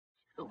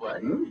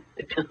1,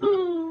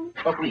 2,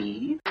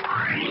 3.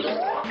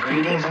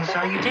 Greetings and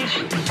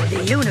salutations.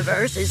 The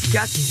universe is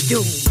just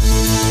doomed.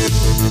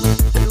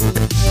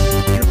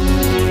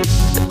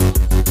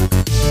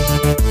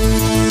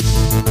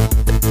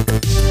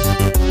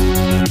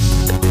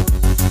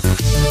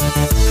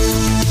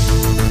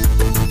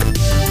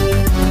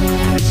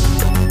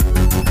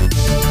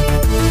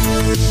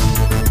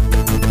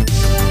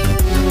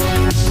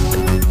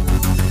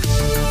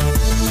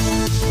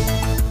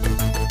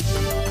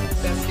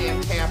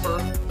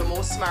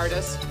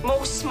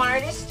 Most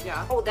smartest?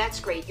 Yeah. Oh, that's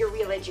great. You're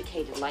real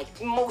educated, like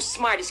most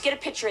smartest. Get a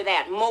picture of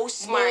that. Most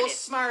smartest.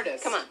 Most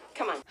smartest. Come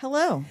on.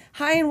 Hello.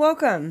 Hi and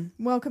welcome.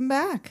 Welcome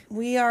back.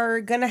 We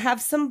are going to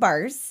have some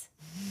bars.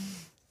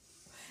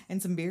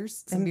 And some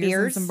beers. Some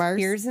beers. And some bars.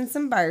 Beers and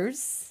some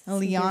bars.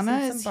 Liana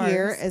is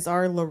here as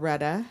our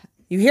Loretta.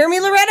 You hear me,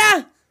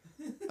 Loretta?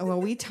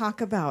 Well, we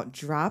talk about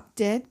Drop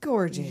Dead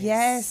Gorgeous.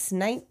 Yes,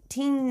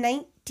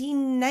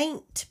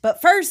 1999.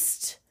 But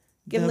first,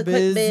 give them the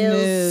quick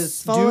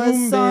bills. Follow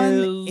us on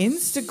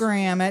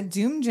Instagram at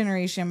Doom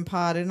Generation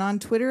Pod and on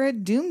Twitter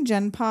at Doom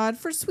Gen Pod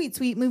for sweet,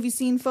 sweet movie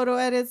scene photo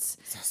edits.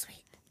 So sweet.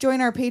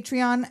 Join our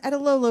Patreon at a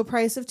low, low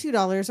price of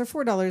 $2 or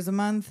 $4 a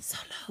month. So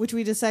low. Which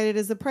we decided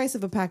is the price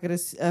of a packet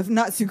of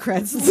not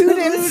sucrets.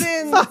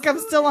 Ludens. Fuck, I'm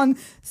still on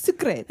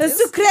sucrets.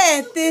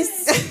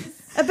 Sucretes.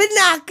 A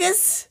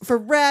binacus. For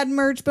rad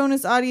merch,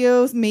 bonus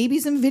audios, maybe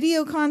some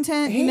video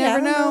content. You never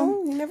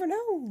know. You never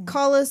know.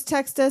 Call us,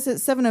 text us at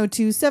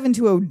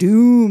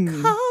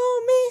 702-720-DOOM.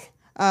 Call me.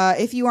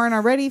 If you aren't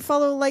already,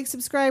 follow, like,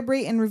 subscribe,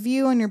 rate, and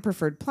review on your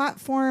preferred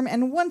platform.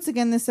 And once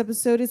again, this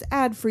episode is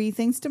ad-free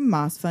thanks to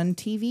MossFun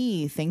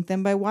TV. Thank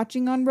them by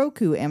watching on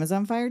Roku,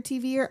 Amazon Fire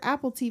TV, or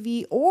Apple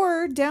TV,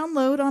 or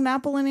download on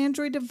Apple and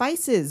Android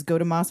devices. Go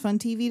to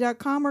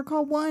mossfuntv.com or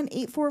call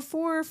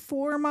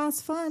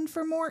 1-844-4MOSSFUN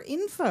for more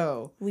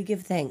info. We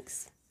give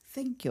thanks.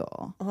 Thank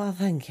y'all. Oh,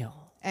 thank you.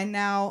 And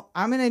now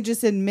I'm going to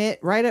just admit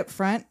right up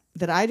front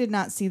that I did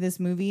not see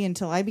this movie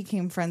until I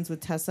became friends with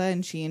Tessa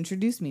and she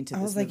introduced me to this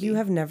movie. I was like, you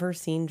have never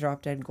seen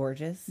Drop Dead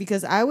Gorgeous?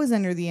 Because I was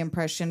under the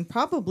impression,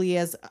 probably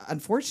as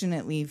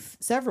unfortunately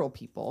several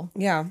people,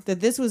 that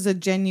this was a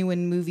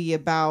genuine movie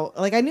about,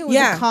 like, I knew it was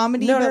a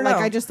comedy, but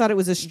I just thought it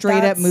was a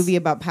straight up movie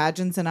about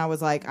pageants, and I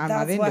was like, I'm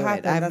not into it. I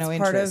have no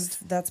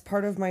interest. That's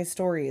part of my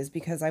story, is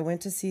because I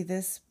went to see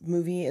this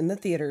movie in the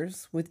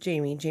theaters with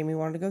Jamie. Jamie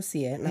wanted to go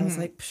see it, and I was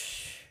like,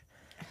 psh.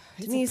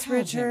 Denise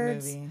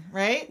Richards, movie,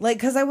 right? Like,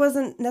 because I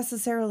wasn't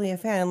necessarily a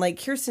fan.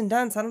 Like, Kirsten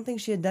Dunst, I don't think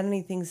she had done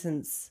anything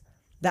since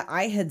that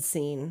I had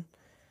seen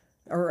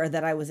or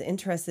that I was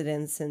interested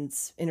in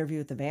since Interview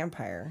with the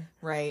Vampire.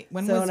 Right.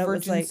 When was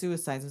Virgin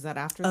Suicides? Was that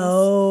after this?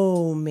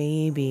 Oh,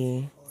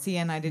 maybe. See,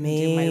 and I didn't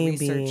do my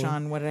research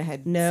on what I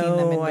had seen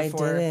them in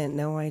before.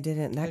 No, I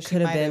didn't. That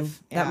could have been.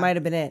 That might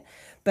have been it.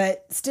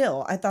 But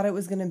still, I thought it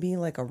was going to be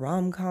like a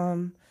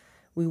rom-com.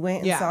 We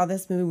went and saw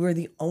this movie. We were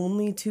the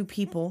only two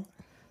people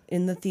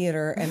in the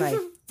theater, and I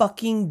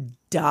fucking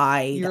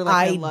died. You're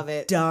like, I love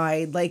it.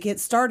 Died. Like, it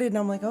started, and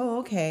I'm like, oh,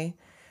 okay.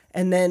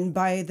 And then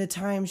by the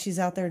time she's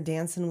out there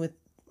dancing with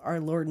our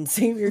Lord and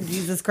Savior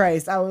Jesus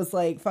Christ, I was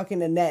like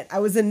fucking Annette.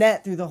 I was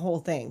Annette through the whole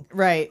thing.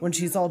 Right. When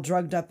she's all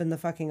drugged up in the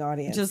fucking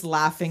audience. Just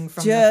laughing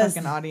from the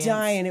fucking audience.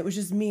 Dying. It was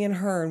just me and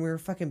her, and we were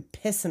fucking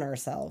pissing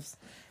ourselves.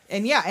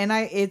 And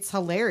it's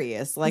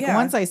hilarious. Like,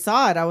 once I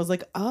saw it, I was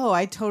like, oh,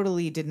 I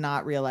totally did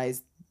not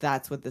realize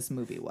that's what this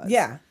movie was.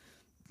 Yeah.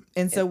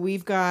 And so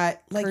we've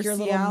got like Kirstie your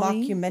little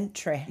Alley.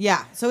 mockumentary.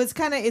 Yeah. So it's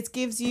kind of, it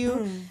gives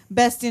you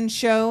best in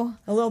show.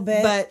 A little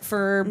bit. But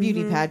for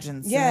beauty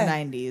pageants in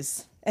the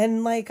 90s.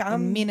 And like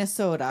in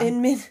Minnesota.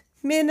 In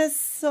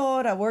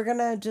Minnesota. We're going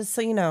to, just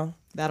so you know.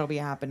 That'll be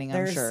happening,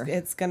 I'm sure.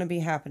 It's going to be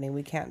happening.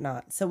 We can't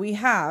not. So we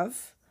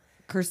have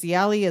Kirstie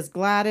Alley as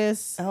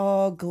Gladys.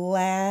 Oh,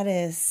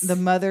 Gladys. The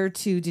mother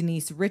to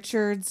Denise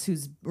Richards,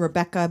 who's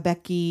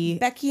Becky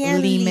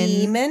Ann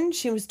Lehman.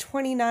 She was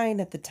 29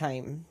 at the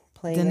time.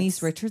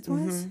 Denise Richards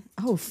was?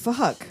 Oh,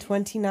 fuck.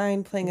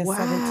 29, playing a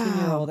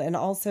 17-year-old. And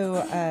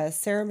also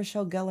Sarah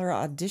Michelle Gellar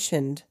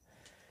auditioned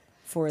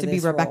for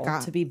this role.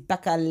 To be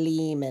Becca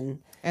Lehman.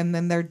 And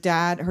then her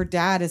dad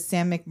is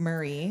Sam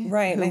McMurray.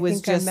 Right. Who and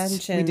was I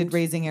mentioned, we did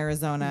Raising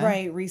Arizona.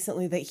 Right,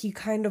 recently, that he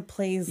kind of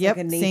plays like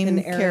a Nathan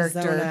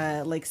Arizona,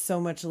 character. Like so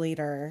much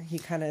later. He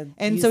kind of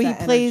And so he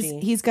plays,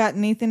 he's got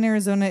Nathan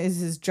Arizona is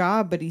his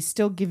job, but he's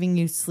still giving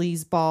you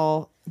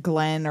sleazeball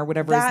Glenn or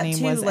whatever his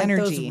name was, like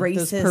energy.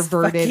 Those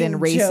perverted and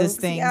racist jokes.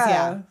 things.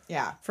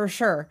 Yeah. For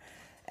sure.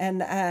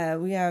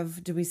 And we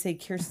have, did we say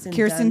Kirsten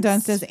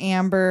Dunst as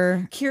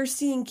Amber.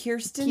 Kirsty and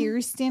Kirsten.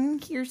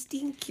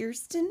 Kirsty and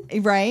Kirsten.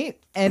 Right.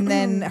 And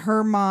then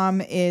her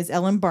mom is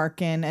Ellen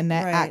Barkin,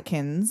 Annette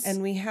Atkins.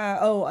 And we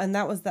have, and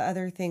that was the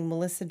other thing.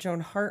 Melissa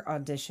Joan Hart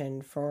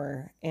auditioned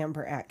for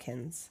Amber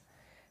Atkins.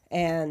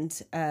 And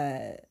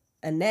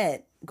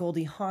Annette,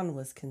 Goldie Hawn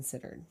was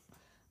considered.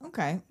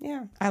 Okay.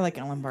 Yeah. I like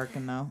Ellen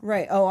Barkin, though.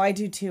 Right. Oh, I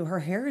do, too. Her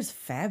hair is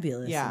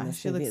fabulous. Yeah. In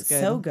this she movie. looks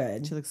good. So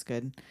good. She looks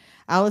good.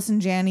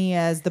 Allison Janney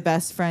as the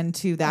best friend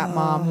to that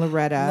mom,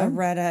 Loretta.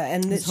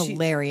 And it's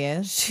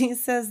hilarious. She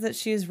says that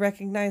she is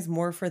recognized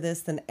more for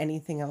this than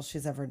anything else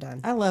she's ever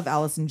done. I love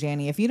Allison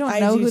Janney. If you don't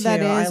know who that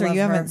is, or you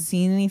haven't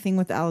seen anything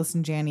with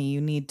Allison Janney, you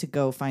need to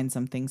go find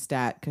something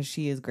stat because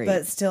she is great.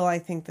 But still, I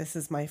think this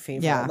is my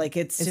favorite. Yeah, like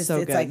it's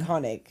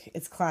iconic.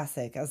 It's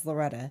classic as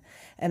Loretta.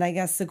 And I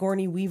guess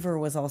Sigourney Weaver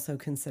was also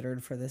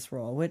considered for this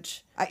role,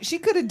 which she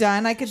could have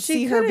done. I could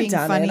see her being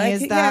funny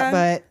as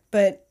that,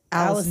 but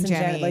Allison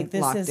Janney, like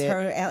this is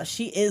her.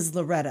 She is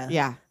Loretta.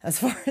 Yeah, as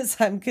far as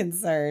I'm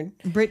concerned.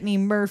 Brittany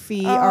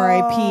Murphy,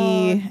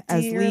 R.I.P.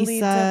 as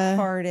Lisa.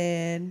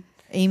 Departed.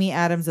 Amy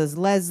Adams as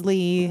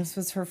Leslie. This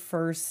was her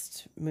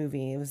first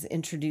movie. It was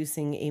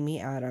introducing Amy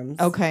Adams.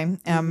 Okay.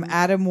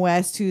 Adam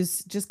West,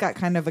 who's just got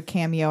kind of a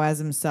cameo as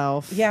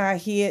himself. Yeah,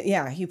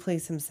 he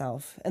plays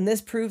himself. And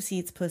this proves he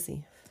eats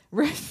pussy.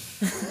 We've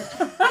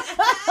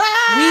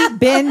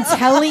been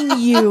telling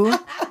you.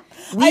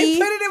 I put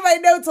it in my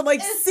notes. I'm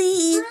like,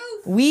 see?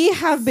 We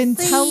have been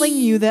telling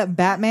you that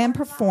Batman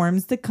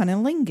performs the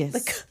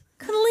cunnilingus.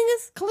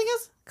 Cunnilingus?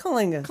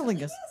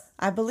 Cunnilingus.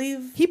 I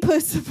believe he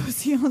puts the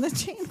pussy on the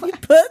chain wax. He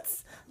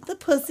puts the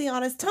pussy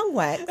on his tongue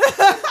wax.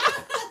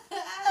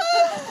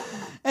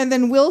 And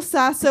then Will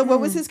Sasso, what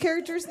was his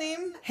character's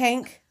name?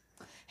 Hank,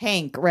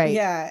 right.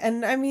 Yeah,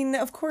 and I mean,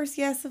 of course,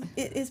 yes,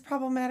 it is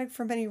problematic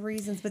for many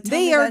reasons, but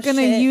they are going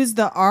to use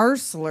the R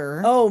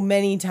slur. Oh,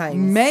 many times.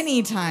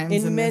 Many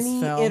times in many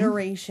this film.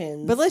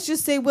 Iterations. But let's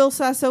just say Will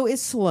Sasso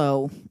is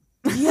slow.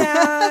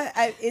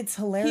 Yeah, it's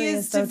hilarious. He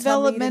is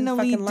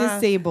developmentally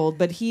disabled,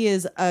 but he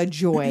is a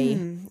joy.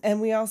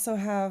 And we also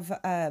have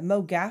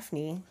Mo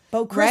Gaffney,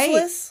 Bo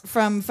Chrysalis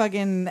from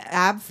fucking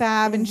Ab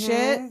Fab and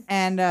shit,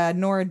 and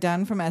Nora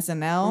Dunn from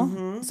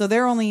SNL. So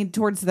they're only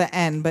towards the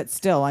end, but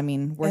still, I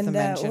mean, worth a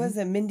mention. What was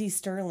it? Mindy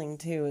Sterling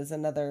too is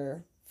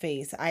another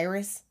face.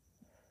 Iris.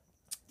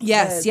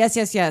 Yes.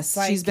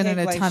 She's been in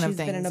a ton of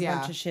things. She's been in a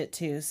bunch of shit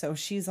too, so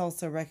she's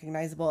also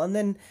recognizable. And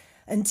then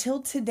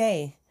until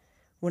today,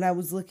 when I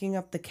was looking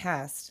up the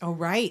cast. Oh,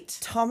 right.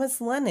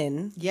 Thomas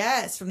Lennon.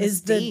 Yes, from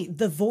is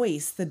the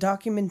voice, the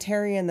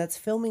documentarian that's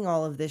filming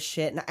all of this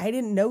shit. And I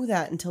didn't know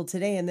that until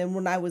today. And then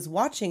when I was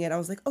watching it, I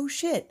was like, oh,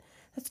 shit.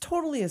 That's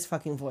totally his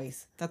fucking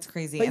voice. That's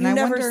crazy. But and you I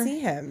never wonder, see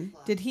him.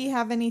 Did he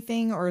have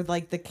anything, or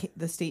like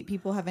the state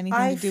people have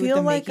anything to do with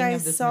the making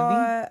of this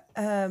movie?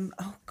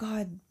 Oh,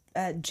 God.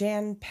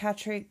 Jan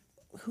Patrick.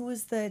 Who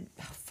was the...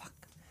 Oh, fuck.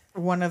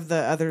 One of the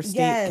other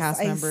state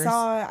cast members.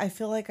 I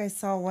feel like I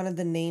saw one of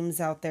the names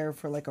out there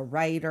for like a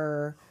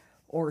writer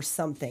or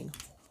something.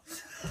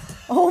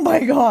 Oh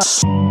my God.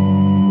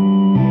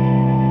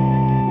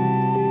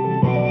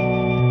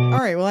 All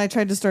right. Well, I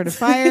tried to start a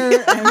fire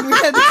and we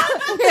had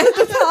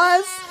to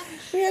pause.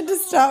 We had to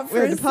stop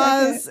for a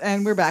pause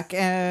and we're back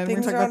and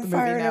things we're talking about the movie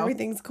now. And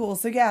everything's cool.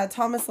 So yeah,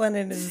 Thomas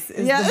Lennon is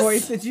the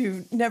voice that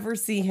you never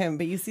see him,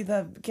 but you see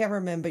the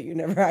cameraman, but you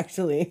never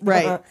actually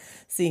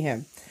see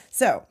him.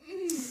 So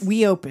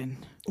we open.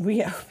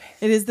 It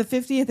is the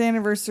 50th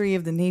anniversary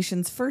of the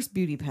nation's first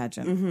beauty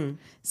pageant,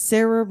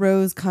 Sarah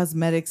Rose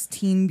Cosmetics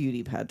Teen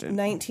Beauty Pageant.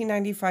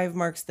 1995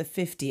 marks the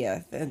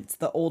 50th. It's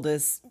the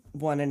oldest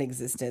one in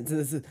existence.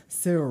 This is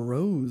Sarah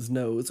Rose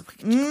knows.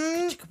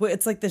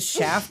 It's like the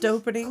Shaft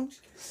opening.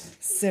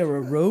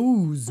 Sarah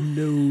Rose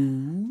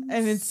knows.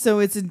 And it's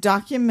a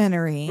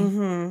documentary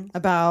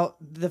about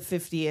the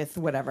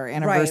 50th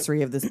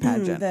anniversary of this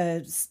pageant.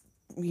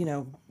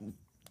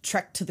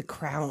 Trek to the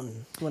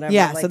Crown, whatever.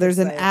 Yeah, so there's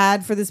an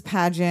ad for this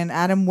pageant.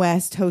 Adam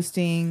West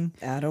hosting.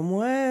 Adam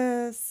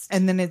West.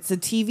 And then it's a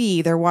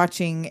TV they're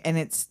watching, and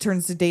it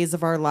turns to Days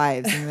of Our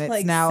Lives. And it's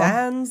like now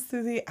sands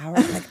through the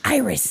hours. Like,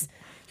 Iris,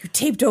 you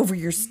taped over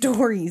your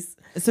stories.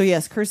 So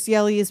yes, Kirstie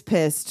Alley is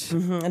pissed.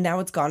 And now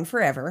it's gone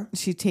forever.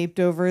 She taped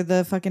over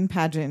the fucking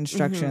pageant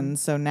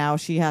instructions. So now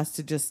she has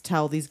to just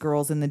tell these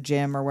girls in the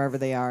gym or wherever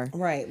they are.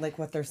 Right, like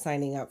what they're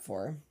signing up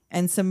for.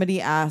 And somebody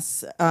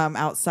asks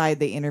outside,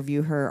 they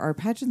interview her, are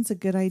pageants a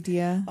good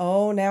idea?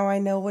 Oh, now I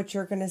know what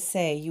you're going to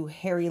say, you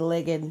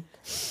hairy-legged.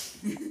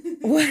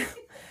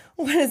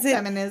 What is it?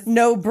 Feminist.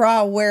 No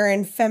bra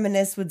wearing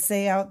feminists would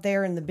say out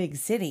there in the big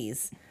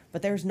cities.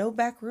 But there's no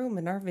back room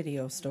in our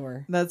video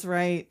store. That's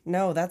right.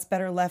 No, that's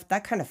better left.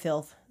 That kind of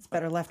filth is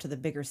better left to the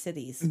bigger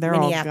cities. They're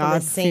all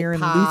God-fearing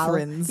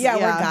Lutherans. Yeah,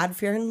 we're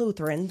God-fearing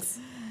Lutherans.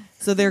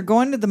 So they're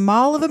going to the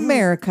Mall of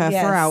America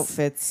for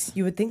outfits.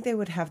 You would think they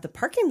would have the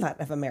parking lot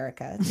of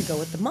America to go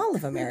with the Mall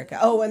of America.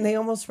 Oh, and they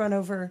almost run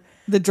over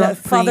the drunk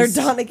Father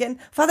Donegan.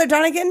 Father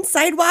Donegan,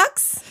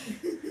 sidewalks.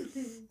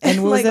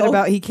 And what was it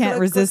about? He can't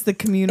resist the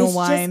communal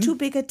wine. It's just too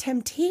big a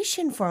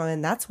temptation for him.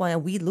 And that's why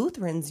we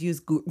Lutherans use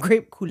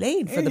grape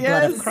Kool-Aid for the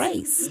blood of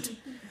Christ.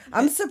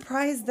 I'm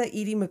surprised that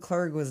Edie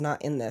McClurg was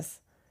not in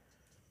this.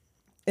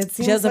 It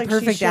seems she has like a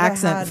perfect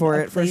accent for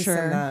it, for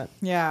sure.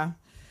 Yeah.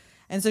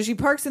 And so she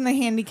parks in the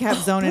handicap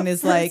zone and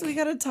is first like, we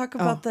got to talk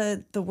about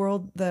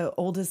the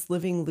oldest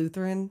living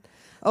Lutheran.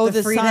 oh,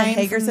 the Frida sign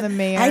Hagerson. from the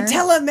mayor. I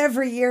tell him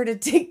every year to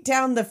take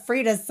down the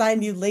Frida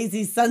sign, you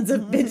lazy sons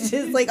of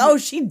bitches. Like, oh,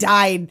 she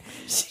died.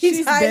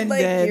 She's died been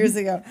like dead. years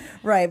ago.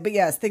 Right. But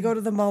yes, they go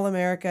to the Mall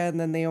America and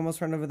then they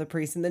almost run over the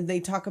priest. And then they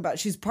talk about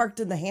she's parked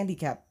in the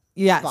handicap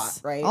spot,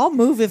 right? I'll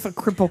move if a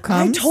cripple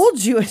comes. I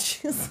told you. And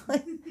she's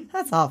like,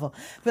 that's awful.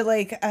 But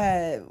like,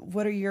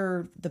 what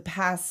are the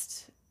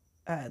past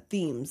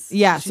themes?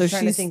 Yeah, she's so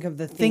trying she's to think of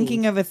the themes.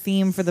 thinking of a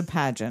theme for the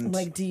pageant.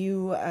 Like, do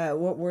you,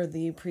 what were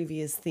the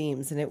previous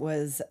themes? And it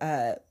was,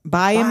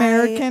 Buy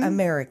American.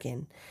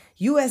 American.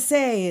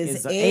 USA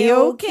is Is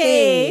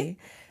A-OK.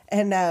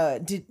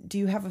 And do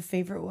you have a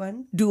favorite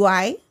one? Do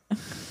I?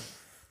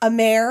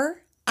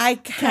 I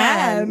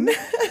can.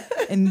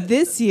 And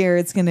this year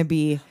it's going to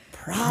be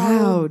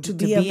proud to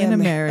be an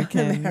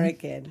American.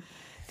 American.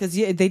 Because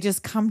they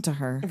just come to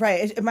her.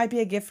 Right. It might be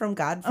a gift from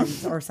God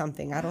or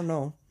something. I don't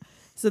know.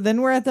 So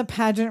then we're at the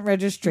pageant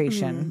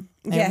registration.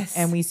 Mm-hmm. Yes.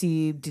 And we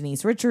see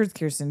Denise Richards,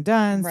 Kirsten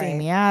Dunst, Right.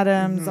 Amy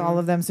Adams, all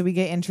of them. So we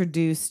get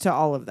introduced to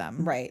all of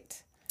them.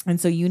 Right. And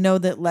so you know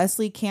that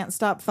Leslie can't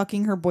stop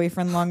fucking her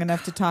boyfriend long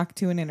enough to talk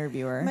to an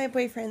interviewer. My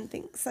boyfriend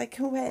thinks I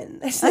can win.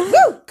 She's like,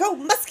 woo, go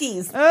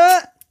Muskies.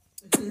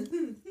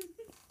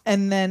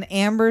 And then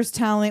Amber's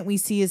talent we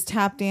see is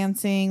tap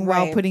dancing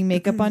while Right. putting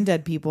makeup on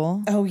dead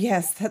people. Oh,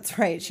 yes, that's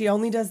right. She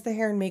only does the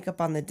hair and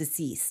makeup on the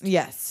deceased.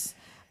 Yes.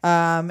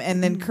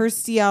 And then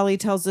Kirstie Alley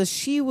tells us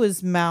she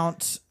was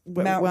Mount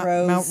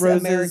Rose's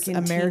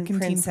American teen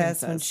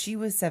princess when she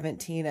was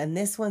 17. And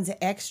this one's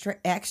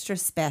extra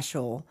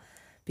special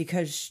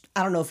because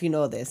I don't know if you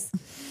know this,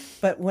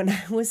 but when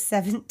I was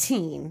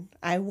 17,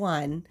 I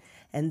won.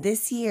 And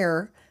this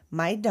year,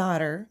 my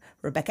daughter,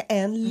 Rebecca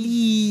Ann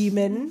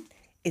Lehman,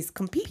 is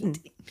competing.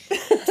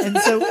 And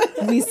so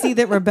we see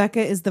that Rebecca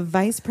is the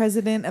vice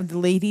president of the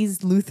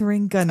Ladies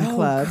Lutheran Gun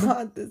Club. Oh,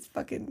 God, this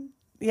fucking...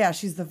 Yeah,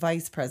 she's the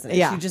vice president.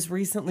 Yeah. She just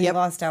recently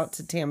lost out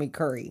to Tammy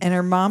Curry. And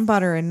her mom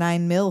bought her a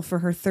 9 mil for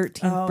her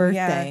 13th Oh,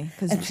 birthday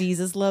because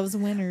Jesus loves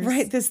winners.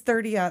 Right, this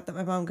 30-aught that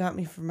my mom got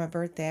me for my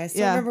birthday. I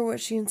still remember what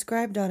she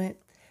inscribed on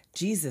it.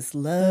 Jesus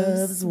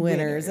loves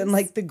winners. And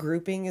like the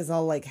grouping is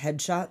all like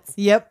headshots.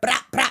 Yep.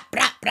 Brah, brah,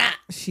 brah, brah.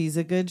 She's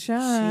a good shot.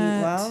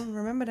 Well,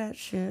 remember that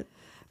shit.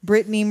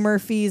 Brittany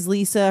Murphy's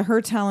Lisa,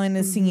 her talent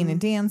is singing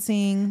and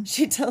dancing.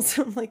 She tells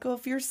him like, oh,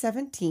 if you're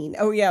 17.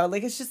 Oh, yeah,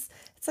 like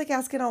it's like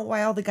asking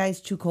why all the guys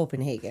chew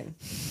Copenhagen.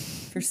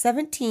 If you're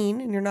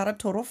 17 and you're not a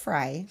total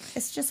fry,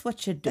 it's just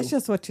what you do. That's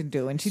just what you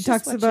do. And she It's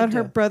talks just what about you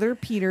her do. brother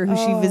Peter, who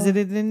she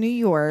visited in New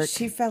York,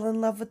 She fell in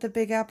love with the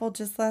Big Apple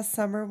just last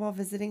summer while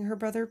visiting her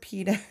brother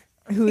Peter.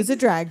 who is a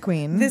drag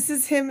queen. This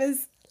is him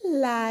as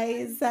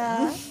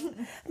Liza,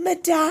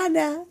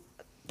 Madonna,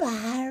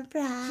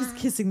 Barbara. She's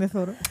kissing the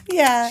photo.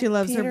 Yeah, She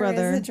loves her Peter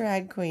brother. is a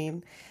drag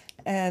queen,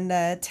 and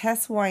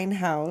Tess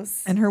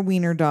Winehouse. And her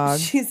wiener dog.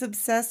 She's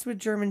obsessed with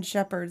German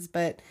shepherds,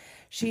 but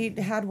she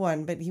had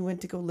one, but he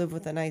went to go live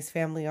with a nice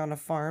family on a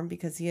farm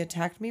because he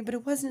attacked me. But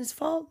it wasn't his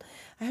fault.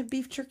 I had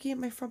beef jerky in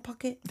my front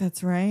pocket.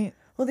 That's right.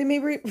 Well, they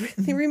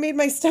remade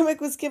my stomach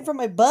with skin from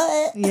my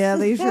butt. Yeah,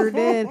 they sure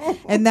did.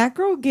 And that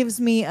girl gives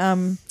me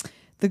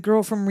the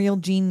girl from Real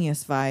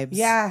Genius vibes.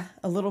 Yeah,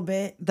 a little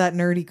bit. That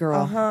nerdy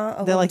girl.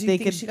 Do you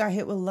think she got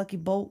hit with a lucky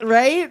bolt?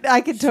 Right?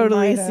 I could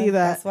totally Might see have.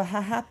 that. That's what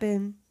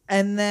happened.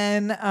 And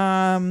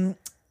then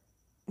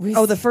We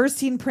the first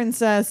teen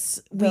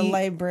princess, the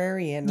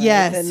librarian. Right?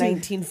 Yes. The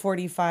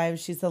 1945.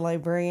 She's the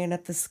librarian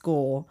at the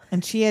school.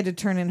 and she had to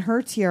turn in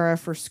her tiara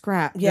for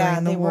scrap Yeah,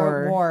 during the they war.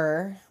 were at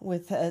war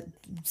with a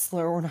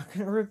slur we're not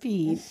going to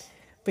repeat.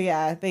 But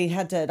yeah, I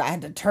had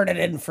to turn it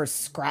in for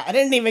scrap. I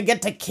didn't even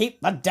get to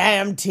keep the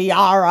damn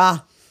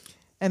tiara.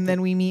 And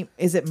then we meet,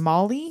 is it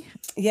Molly?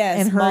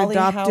 Yes, And her Molly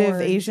adoptive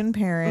Howard, Asian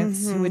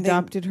parents who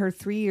adopted her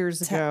 3 years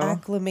to ago.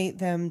 acclimate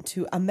them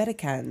to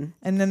American.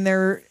 And then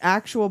their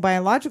actual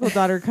biological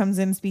daughter comes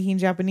in speaking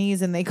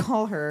Japanese and they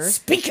call her.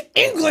 Speak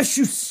English,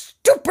 you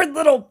stupid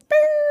little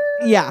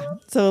bear. Yeah.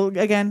 So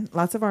again,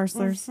 lots of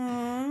arslers.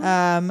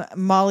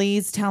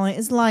 Molly's talent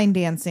is line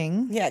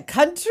dancing. Yeah,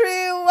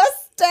 country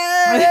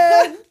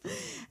western.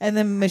 And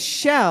then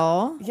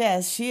Michelle,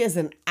 Yes, she is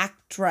an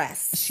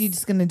actress.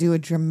 she's going to do a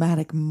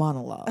dramatic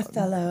monologue.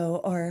 Othello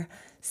or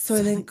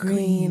Soylent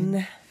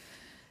Green.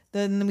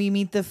 Then we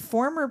meet the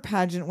former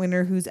pageant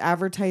winner who's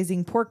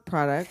advertising pork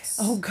products.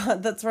 Oh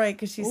God, that's right.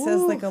 Because she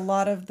says like a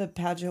lot of the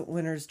pageant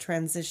winners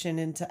transition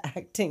into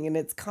acting, and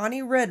it's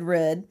Connie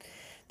Redred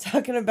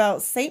talking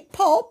about St.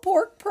 Paul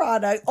pork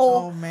product.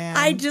 Oh, man.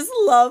 I just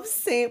love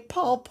St.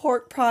 Paul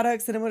pork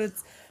products, and when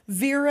it's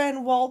Vera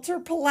and Walter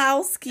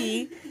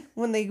Pulowski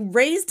when they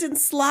raised and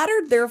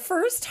slaughtered their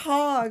first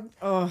hog.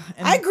 Oh,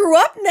 and I grew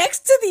up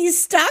next to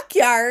these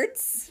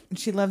stockyards.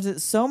 she loves it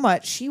so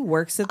much. She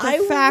works at the I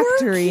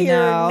factory work here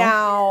now.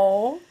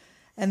 now.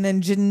 And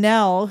then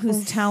Janelle,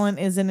 whose talent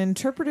is an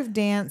interpretive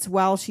dance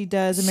while she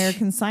does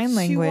American Sign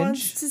Language. She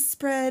wants to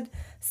spread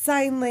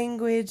sign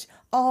language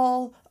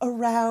all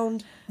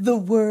around the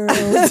world.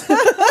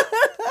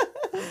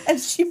 And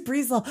she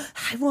breathes all,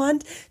 I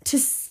want to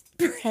speak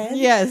spread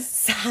Yes.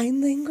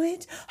 sign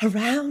language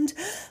around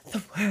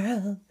the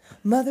world.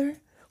 Mother,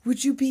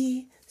 would you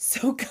be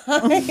so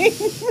kind?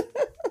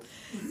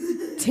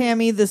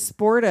 Tammy the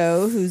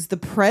Sporto, who's the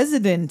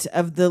president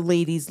of the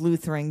Ladies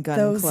Lutheran Gun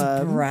Those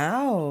Club.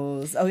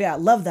 brows. Oh, yeah.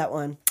 Love that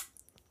one.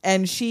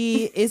 And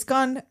she is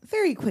gone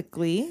very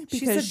quickly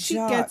because she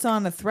jock. gets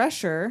on a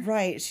thresher.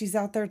 Right. She's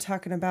out there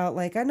talking about,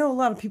 like, I know a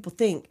lot of people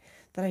think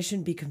that I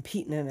shouldn't be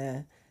competing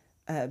in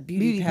a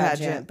beauty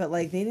pageant, but,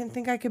 like, they didn't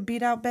think I could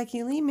beat out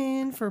Becky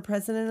Lehman for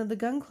president of the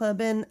gun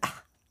club, and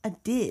I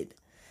did.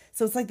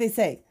 So it's like they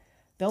say,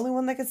 the only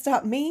one that can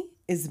stop me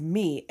is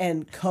me,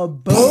 and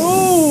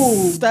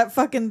kaboom! That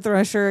fucking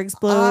thresher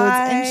explodes,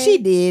 and she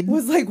did.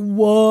 Was like,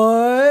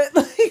 what?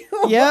 Like,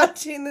 Yep.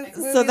 watching this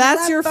movie, So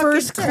that's your fucking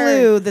first turn.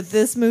 clue that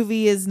this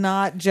movie is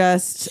not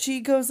just She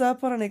goes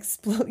up on an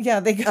explode. Yeah,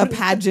 they go a to-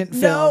 pageant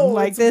film. No,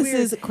 Like, it's this weird.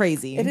 is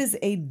crazy. It is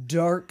a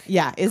dark.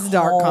 Yeah, it's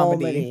dark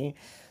comedy.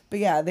 But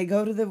yeah, we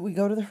go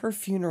to her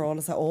funeral, and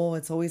it's like, oh,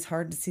 it's always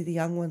hard to see the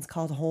young ones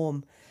called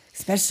home,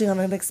 especially on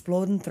an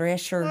exploding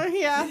thresher.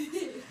 Yeah.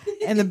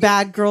 And the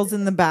bad girls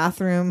in the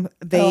bathroom,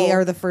 they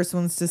are the first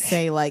ones to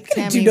say, like,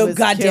 Tammy Do no was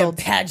goddamn killed.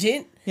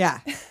 pageant. Yeah.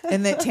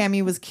 And that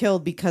Tammy was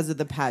killed because of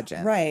the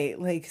pageant. Right,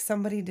 like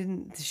somebody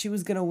didn't. She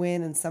was gonna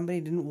win, and somebody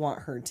didn't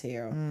want her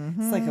to.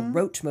 It's like a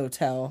Roach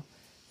Motel.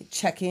 They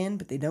check in,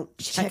 but they don't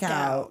check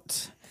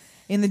out.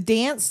 In the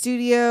dance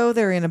studio,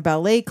 they're in a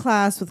ballet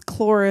class with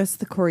Cloris,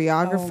 the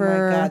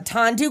choreographer. Oh my god,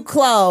 Tendu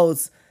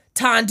clothes,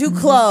 Tendu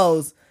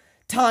clothes,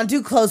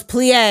 Tendu clothes,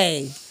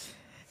 plie.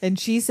 And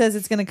she says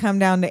it's going to come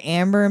down to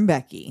Amber and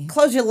Becky.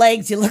 Close your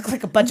legs. You look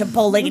like a bunch of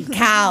bow-legged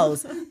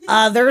cows.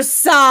 Other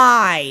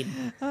side.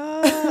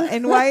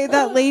 And why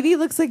that lady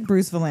looks like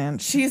Bruce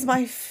Valanche. She's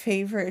my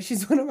favorite.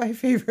 She's one of my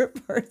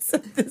favorite parts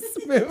of this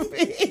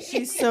movie.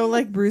 She's so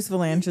like Bruce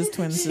Valanche's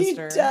twin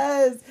sister. She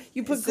does.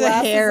 You put It's the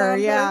glasses hair, on her.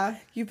 yeah.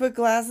 You put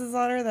glasses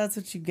on her. That's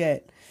what you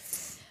get.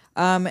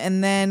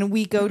 And then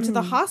we go to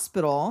the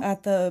hospital.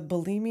 At the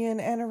bulimia and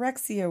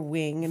anorexia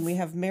wing, and we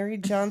have Mary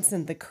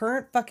Johnson, the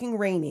current fucking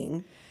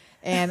reigning.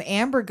 And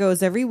Amber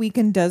goes every week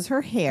and does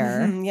her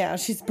hair, Yeah,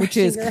 she's which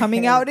is brushing her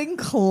coming hair. out in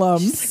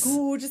clumps. She's like,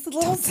 ooh, just a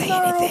little Don't say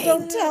snarl. anything.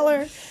 Don't tell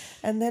her.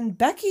 And then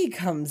Becky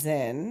comes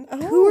in.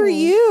 Oh, Who are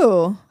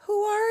you?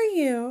 Who are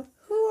you?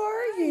 Who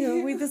are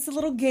you? This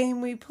little game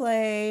we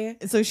play.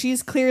 So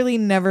she's clearly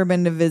never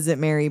been to visit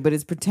Mary, but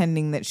is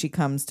pretending that she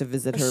comes to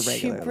visit her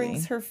regularly. She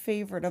brings her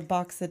favorite, a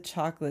box of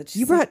chocolates.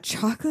 You brought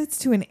chocolates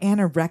to an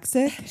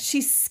anorexic?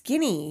 She's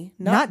skinny,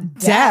 Not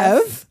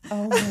deaf.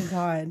 Oh my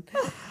god.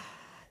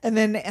 And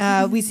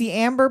then we see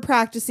Amber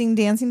practicing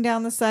dancing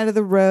down the side of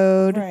the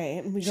road.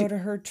 Right. And we go to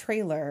her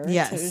trailer.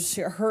 Yes.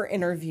 To her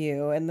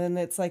interview. And then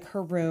it's like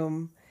her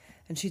room.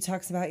 And she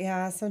talks about,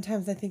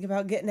 sometimes I think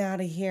about getting out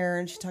of here.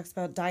 And she talks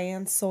about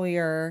Diane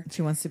Sawyer.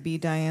 She wants to be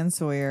Diane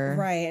Sawyer.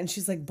 Right. And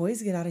she's like,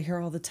 boys get out of here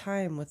all the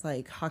time with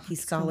like hockey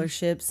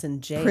scholarships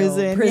and jail.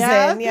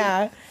 Prison,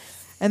 yeah.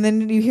 And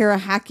then you hear a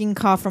hacking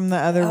cough from the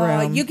other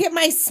room. You get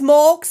my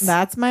smokes?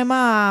 That's my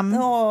mom.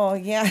 Oh,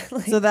 yeah.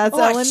 Like, So that's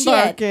oh, Ellen shit.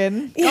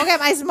 Barkin. Go get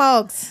my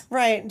smokes.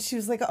 Right. And she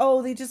was like,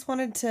 oh, they just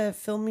wanted to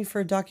film me for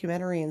a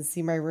documentary and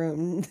see my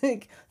room.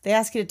 Like, they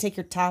ask you to take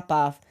your top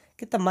off.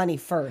 Get the money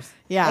first.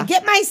 Yeah. And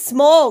get my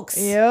smokes.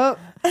 Yep.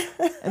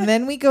 And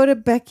then we go to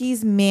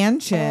Becky's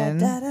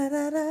mansion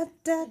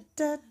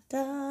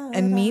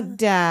and meet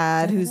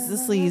Dad, who's the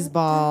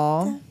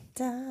sleazeball.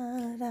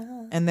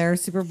 And they're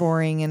super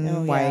boring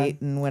and white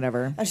and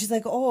whatever. And she's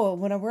like, oh,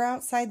 when we're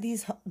outside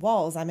these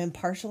walls, I'm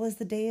impartial as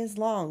the day is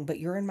long, but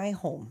you're in my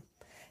home.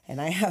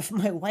 And I have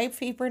my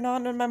wife apron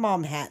on and my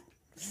mom hat.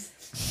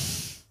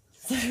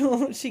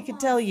 So she could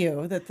tell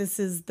you that this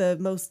is the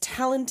most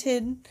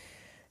talented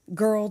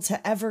girl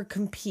to ever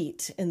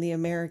compete in the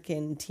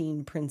American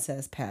teen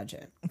princess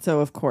pageant. So,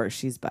 of course,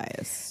 she's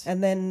biased.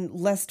 And then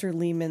Lester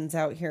Lehman's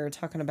out here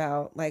talking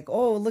about, like,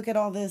 oh, look at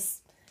all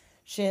this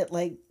shit,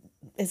 like,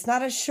 it's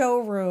not a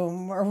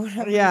showroom or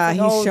whatever. Yeah, It's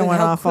like, he's showing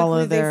how off all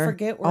quickly of they their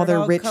forget where all it their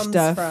all rich comes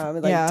stuff.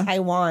 from, like Yeah.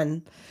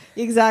 Taiwan.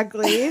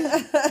 Exactly.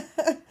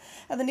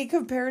 And then he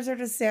compares her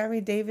to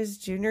Sammy Davis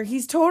Jr.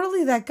 He's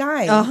totally that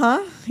guy.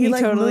 Uh-huh. He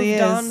like totally moved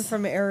is. on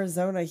from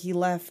Arizona. He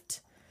left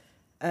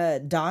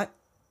Dot.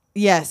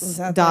 Yes. Was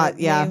that Dot,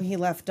 the yeah. name? He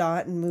left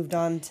Dot and moved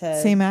on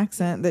to Same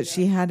accent that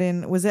she had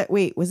in, was it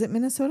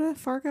Minnesota,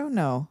 Fargo?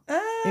 No.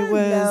 It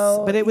was,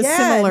 no. but it was Yeah,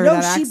 similar, no,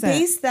 that she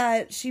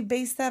accent.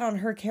 based that on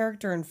her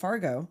character in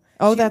Fargo.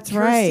 Oh, that's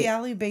right. Kirstie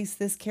Alley based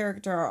this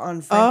character on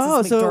Frances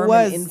Oh, so McDormand it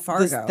was in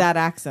Fargo. that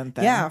accent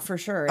then. Yeah, for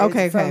sure.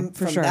 Okay, from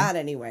sure. that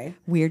anyway.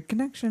 Weird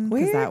connection,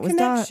 because Weird that was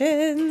Dot.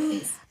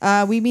 connections.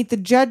 We meet the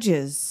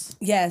judges.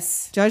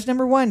 Yes. Judge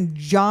number 1,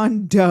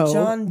 John Doe.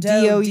 John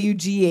Doe.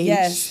 D-O-U-G-H.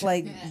 Yes,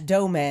 like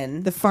Doe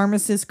men. The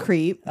pharmacist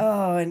creep.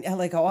 Oh, and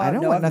like, oh, I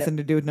don't want nothing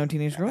to do with no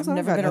teenage girls. I've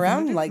never been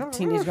around like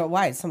teenage girl.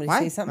 Why? Did somebody Why?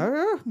 say something?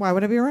 Why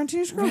would I be around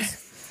teenage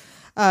girls?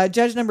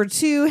 Judge number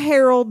 2,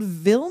 Harold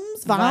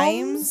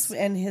Vimes.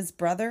 And his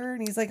brother,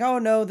 and he's like, "Oh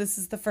no, this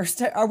is the first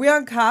time. Are we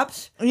on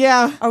Cops?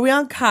 Yeah. Are we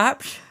on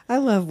Cops?" I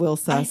love Will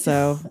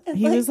Sasso.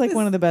 He like was like this-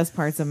 one of the best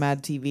parts of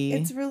Mad TV.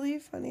 It's really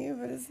funny,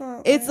 but it's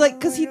not. It's like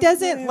because he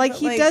doesn't like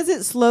he does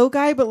it slow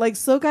guy, but like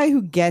slow guy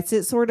who gets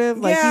it sort of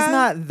like he's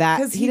not that.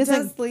 Because he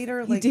doesn't does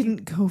later. He Like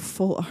didn't go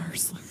full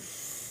arse.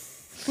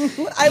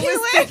 I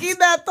was thinking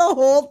that the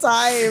whole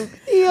time.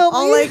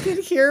 All I could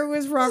hear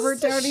was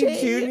Robert Downey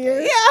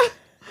Jr. Yeah.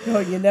 No,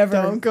 you never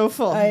Don't go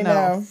full. I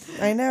No.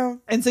 know.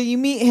 And so you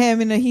meet him,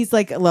 and he's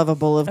like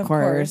lovable, of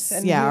course.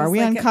 And Yeah. he Are was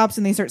we on like cops?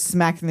 And they start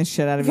smacking the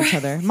shit out of each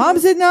other.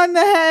 Mom's hitting on the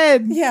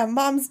head. Yeah,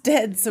 Mom's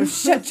dead, so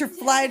shut your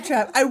fly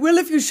trap. I will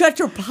if you shut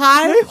your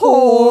pie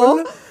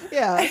hole.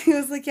 Yeah. He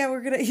was like,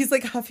 yeah, he's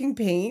like huffing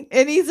paint.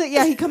 And he's like,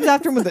 yeah, he comes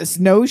after him with a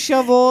snow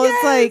shovel. Yes.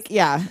 It's like,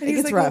 yeah, And it he's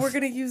gets like, rough. well, we're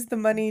going to use the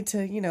money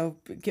to,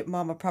 get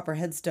Mom a proper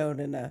headstone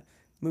and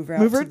move her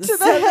out Move her to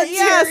the head.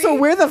 Yeah, so cemetery.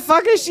 where the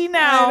fuck is she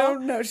now? I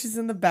don't know. She's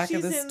in the back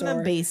of the She's in store.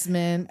 the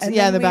basement. And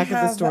yeah, then the we back of the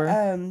have, store.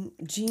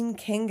 Jean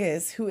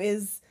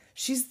Kangas,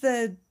 she's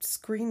the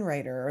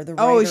screenwriter or the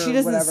writer. Oh, she or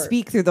doesn't whatever.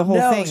 speak through the whole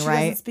No, thing, she right?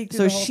 doesn't speak through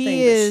So the whole she thing,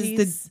 but is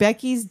she's- the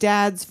Becky's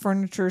dad's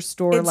furniture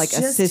store It's like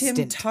just assistant.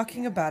 him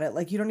talking about it.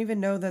 Like you don't even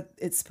know that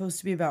it's supposed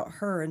to be about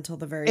her until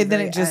the very and then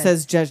very it just end.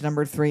 says Judge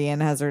Number 3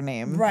 and has her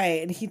name.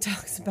 Right, and he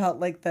talks about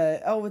like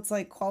it's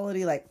like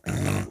quality, like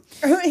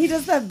he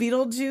does that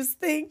Beetlejuice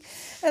thing,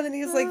 and then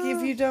he's like,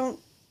 if you don't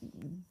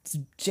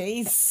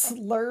Jay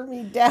slur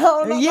me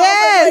down.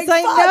 Yes,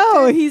 Like, I fuck,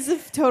 know. dude. He's a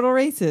total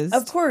racist.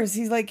 Of course,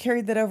 he's like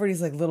carried that over. And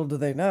he's like, little do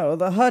they know,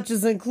 the hutch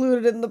is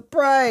included in the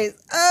price.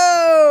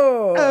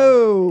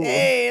 Oh,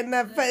 hey, and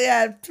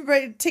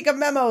take a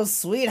memo,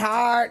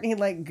 sweetheart. And he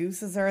like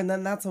gooses her, and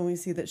then that's when we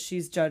see that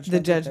she's judge.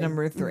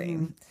 Number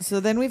 3. So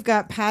then we've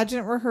got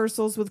pageant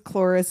rehearsals with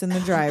Cloris in the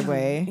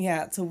driveway.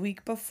 Yeah, it's a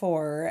week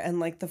before, and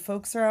like the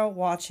folks are out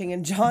watching,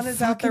 and John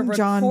is out there Fucking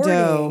recording.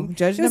 John Doe.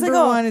 Judge He was number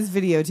like, 1 is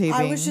videotaping.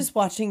 I was just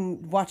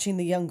watching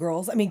the young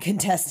girls. I mean,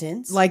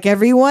 contestants. like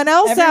everyone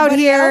else out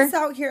Everybody here. else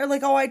out here,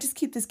 like, I just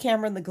keep this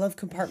camera in the glove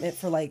compartment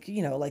for like,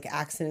 like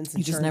accidents,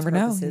 You just insurance never know.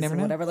 You purposes never and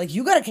know. whatever. Like,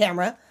 you got a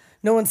camera.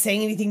 No one's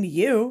saying anything to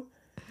you.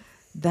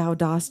 Thou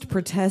dost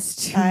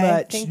protest too I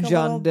much, think a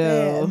John little bit.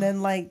 Doe. And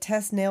then like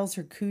Tess nails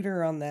her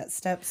cooter on that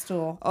step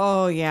stool.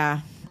 Oh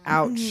yeah,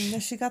 ouch.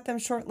 She got them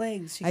short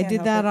legs. She I can't did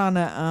help that it. on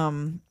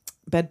a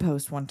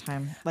bedpost one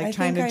time, like I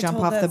trying think to I jump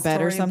told off the that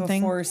bed or story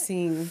something. Before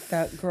seeing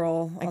that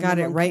girl, I on got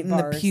the it right in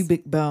monkey the bars.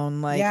 pubic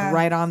bone, like Yeah.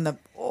 right on the.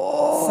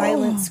 Oh.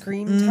 Silent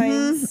scream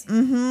times.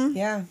 Mm-hmm.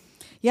 Yeah,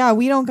 Yeah,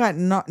 we don't got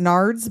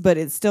nards, but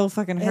it still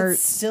fucking it's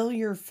hurts. still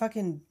your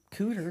fucking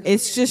cooter.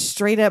 It's just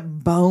straight up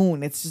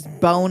bone. It's just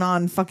bone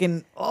on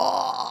fucking.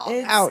 Oh,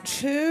 It's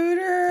ouch.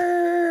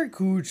 Cooter.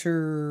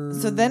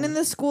 So then in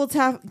the school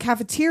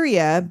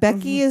cafeteria,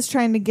 Becky is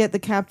trying to get the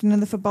captain of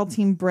the football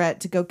team, Brett,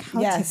 to go cow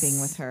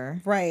tipping with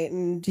her. Right,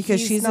 and Because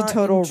he's she's a not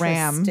total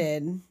ram.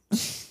 interested.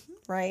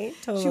 Right,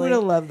 totally. She would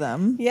have loved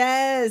them.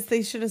 Yes,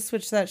 they should have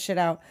switched that shit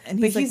out. And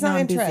but he's like, he's "No, not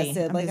I'm busy.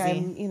 interested. I'm Like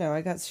busy."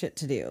 I got shit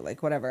to do.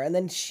 Like whatever. And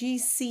then she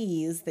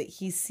sees that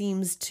he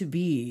seems to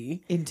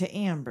be Into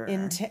Amber.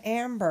 into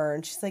Amber,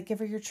 and she's like, "Give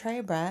her your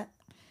tray, Brett."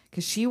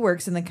 Because she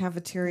works in the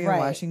cafeteria Right.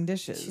 washing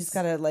dishes. She's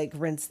got to like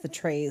rinse the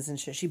trays and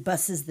shit. She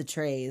busses the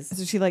trays.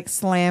 So she like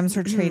slams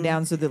her tray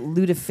down so that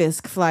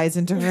Lutefisk flies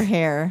into her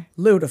hair.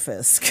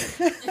 Lutefisk.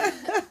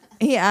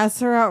 He asks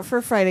her out for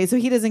Friday, so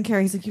he doesn't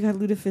care. He's like, "You got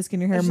Lutefisk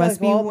in your hair. She's Must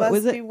like, be well, what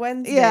was must it? be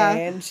Wednesday." Yeah.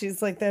 And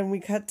she's like, then we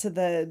cut to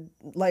the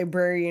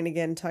librarian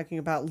again talking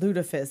about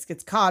lutefisk.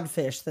 It's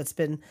codfish that's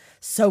been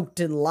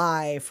soaked in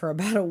lye for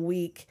about a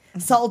week.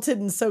 Salted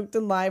and soaked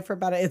in lye for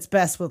about it's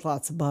best with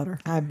lots of butter.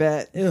 I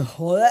bet." Ugh,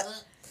 what?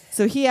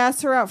 So he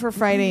asks her out for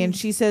Friday, and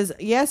she says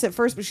yes at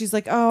first, but she's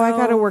like, "Oh, I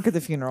got to work at the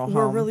funeral home."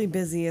 We're really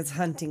busy. It's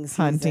hunting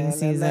season. Hunting And then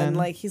season.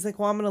 like he's like,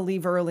 well, I'm gonna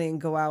leave early and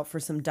go out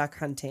for some duck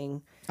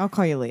hunting. I'll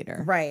call you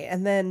later. Right.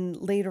 And then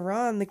later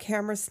on, the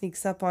camera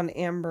sneaks up on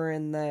Amber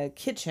in the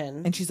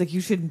kitchen. And she's like, "You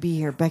shouldn't be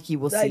here. Becky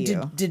will see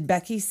you." Did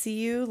Becky see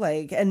you?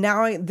 Like, and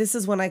now this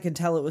is when I could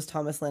tell it was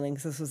Thomas Lanning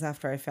because this was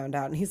after I found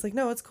out. And he's like,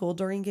 no, it's cool.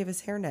 Doreen gave us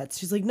hair nets.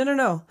 She's like,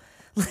 no.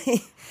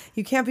 Like,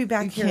 you can't be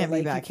back here. can't be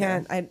Like, back you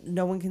can't.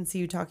 No one can see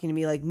you talking to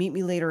me. Like, meet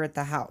me later at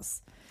the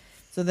house.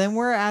 So then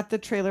we're at the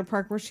trailer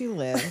park where she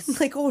lives.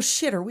 Like, oh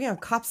shit, are we on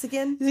Cops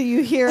again? So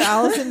you hear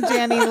Alice and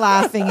Janney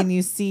laughing, and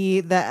you see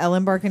that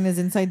Ellen Barkin is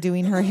inside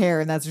doing her hair,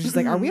 and that's where she's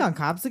like, "Are we on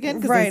Cops again?"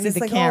 Because Right. they And see it's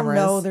the like, cameras.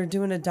 oh no, they're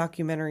doing a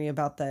documentary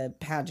about the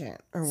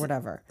pageant or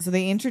whatever. So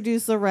they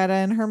introduce Loretta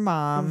and her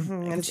mom.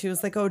 And she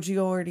was like, oh, do you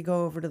already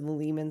go over to the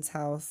Lehman's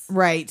house?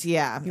 Right?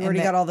 Yeah. You already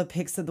got all the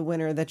pics of the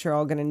winner that you're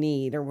all going to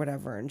need or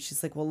whatever. And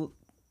she's like, well,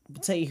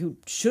 I'll tell you who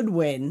should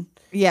win.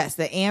 Yes,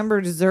 that Amber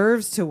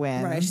deserves to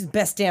win. Right. She's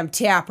best damn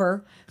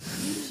tapper.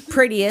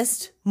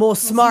 Prettiest.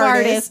 Most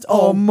smartest.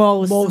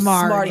 Most smartest.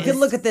 smart. Good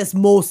look at this.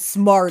 Most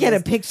smartest. Get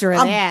a picture of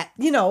that.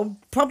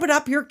 Pumping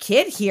up your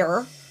kid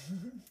here.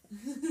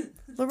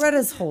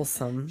 Loretta's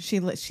wholesome.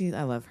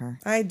 I love her.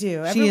 I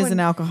do. She is an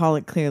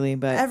alcoholic, clearly,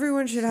 but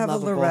Everyone should have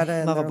lovable, a Loretta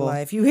in lovable. their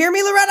life. You hear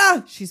me,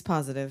 Loretta? she's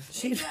positive.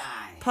 She's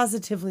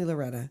positively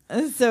Loretta.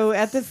 So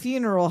at the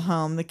funeral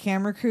home, the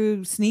camera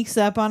crew sneaks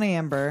up on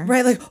Amber.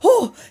 Right, like,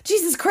 oh,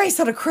 Jesus Christ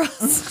on a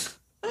cross.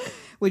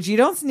 Which you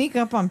don't sneak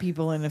up on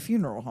people in a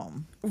funeral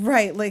home.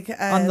 Right, like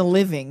on the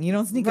living. You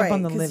don't sneak up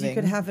on the living. You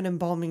could have an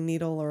embalming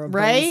needle or a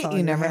right. bone saw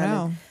You never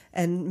know.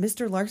 And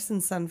Mr.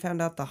 Larson's son found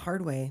out the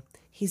hard way.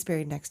 He's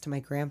buried next to my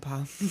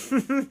grandpa.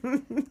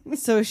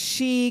 So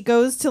she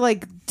goes to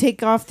like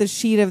take off the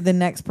sheet of the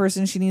next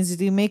person she needs to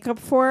do makeup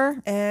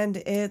for. And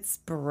it's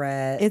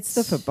Brett. It's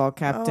the football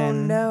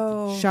captain.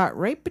 Oh, no. Shot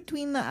right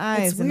between the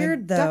eyes. It's weird,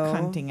 in a though. duck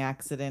hunting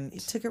accident. He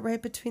took it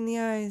right between the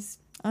eyes.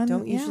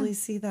 Don't usually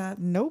see that.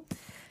 Nope.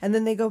 And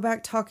then they go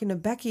back talking to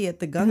Becky at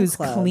the gun Who's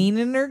club.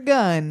 cleaning her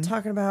gun.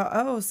 Talking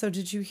about, so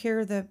did you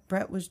hear that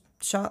Brett was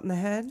shot in the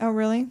head? Oh,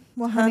 really?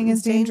 Well, hunting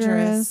is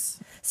dangerous.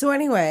 So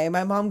anyway,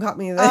 my mom got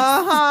me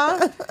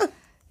this.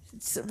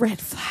 It's a red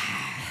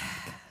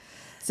flag.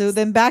 So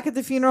then back at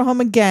the funeral home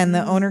again,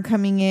 the owner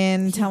coming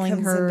in,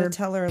 telling her,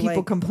 people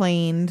like,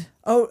 complained.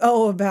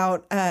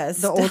 About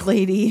the old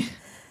lady.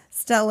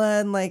 Stella,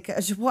 and like,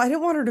 well, I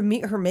didn't want her to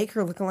meet her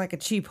maker looking like a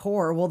cheap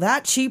whore. Well,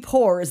 that cheap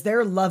whore is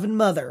their loving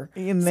mother.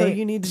 And so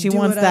you need to she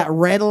wants that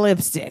red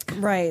lipstick.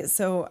 Right.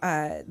 So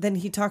then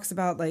he talks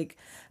about like,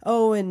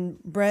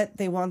 and Brett,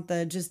 they want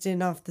the just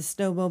in off the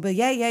snowmobile.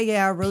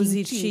 Yeah.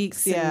 Rosy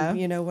cheeks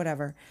and,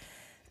 whatever.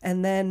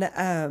 And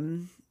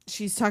then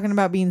she's talking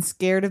about being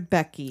scared of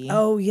Becky.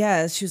 Oh,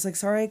 yes. She was like,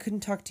 sorry I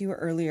couldn't talk to you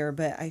earlier,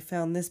 but I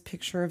found this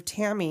picture of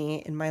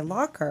Tammy in my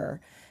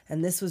locker.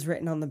 And this was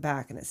written on the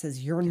back, and it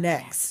says, "You're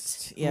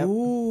next." Yep.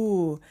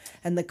 Ooh.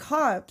 And the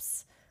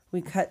cops,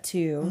 we cut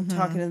to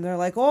talking, and they're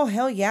like, "Oh,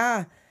 hell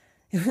yeah.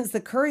 It was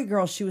the Curry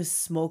girl. She was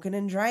smoking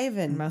and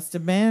driving." Must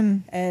have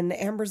been. And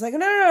Amber's like,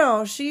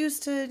 no. She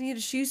used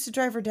to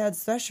drive her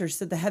dad's Thresher. She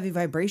said the heavy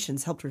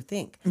vibrations helped her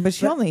think. But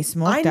she only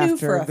smoked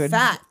after a good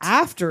drive.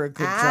 After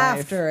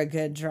a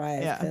good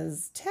drive.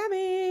 Because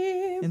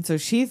Tammy. And so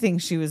she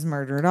thinks she was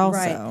murdered also.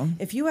 Right.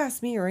 If you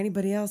ask me or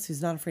anybody else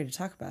who's not afraid to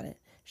talk about it,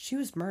 she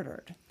was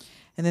murdered.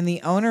 And then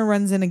the owner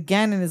runs in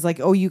again and is like,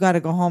 "Oh, you got to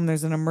go home.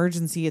 There's an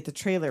emergency at the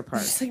trailer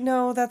park." She's like,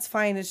 "No, that's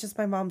fine. It's just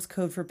my mom's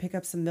code for pick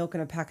up some milk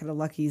and a packet of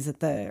Luckies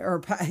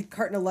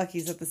carton of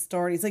Luckies at the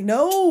store." And he's like,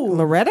 "No."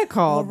 Loretta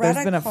called.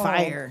 There's been a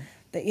fire.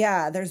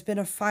 There's been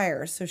a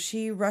fire. So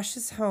she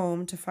rushes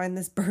home to find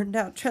this burned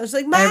out trailer. She's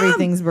like, "Mom,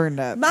 everything's burned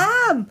up.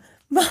 Mom."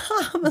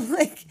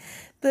 Like,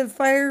 the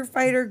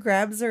firefighter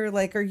grabs her,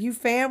 like, "Are you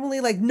family?"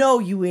 Like, "No,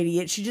 you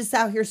idiot. She's just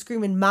out here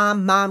screaming,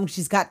 Mom.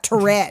 She's got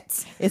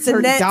Tourette's." It's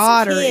her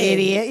daughter,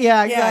 idiot.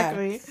 Yeah,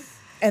 exactly. Yeah.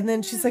 And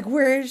then she's like,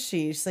 "Where is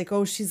she?" She's like,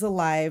 "Oh, she's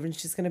alive and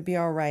she's going to be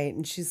all right."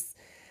 And she's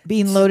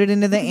being loaded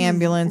into the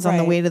ambulance on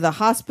the way to the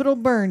hospital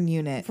burn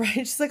unit. Right.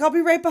 She's like, "I'll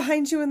be right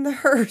behind you in the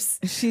hearse."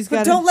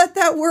 But don't let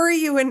that worry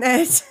you,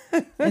 Annette.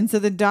 And so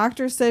the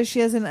doctor says she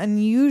has an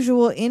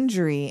unusual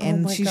injury,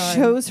 and she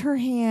shows her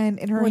hand,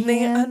 and her when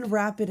hand, they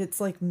unwrap it,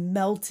 it's like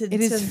melted. It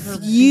to is her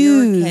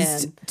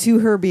fused beer can. to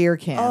her beer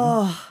can.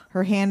 Oh,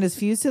 her hand is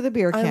fused to the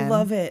beer can. I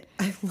love it.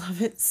 I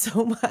love it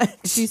so much.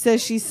 She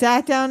says she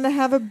sat down to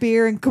have a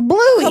beer, and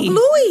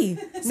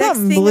kablooey!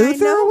 Something blew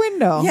through her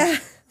window. Yeah.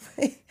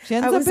 She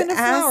ends up in a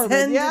flower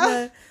bed.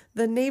 Yeah.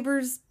 The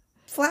neighbor's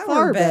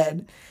flower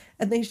bed.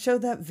 And they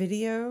showed that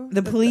video.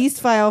 The police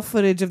file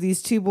footage of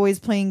these two boys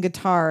playing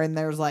guitar, and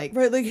there's like...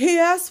 Right, like, "Hey,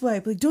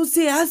 asswipe." Like, "Don't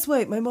say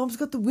asswipe. My mom's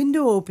got the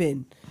window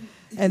open."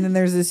 And then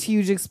there's this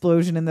huge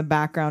explosion in the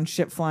background,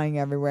 shit flying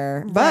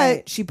everywhere. Right.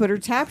 But she put her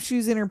tap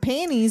shoes in her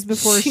panties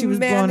before she was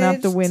blown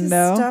out the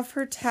window. To stuff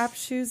her tap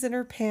shoes in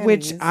her panties.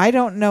 Which I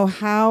don't know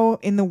how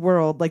in the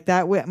world, like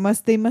that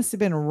they must have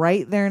been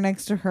right there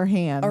next to her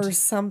hand. Or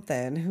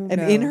something. Who knows?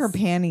 And in her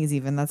panties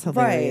even. That's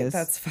hilarious. Right,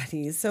 that's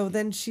funny. So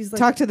then she's like...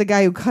 Talk to the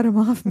guy who cut him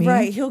off me.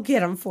 Right, he'll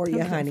get him for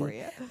you,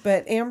 honey.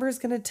 But Amber's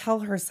going to tell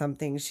her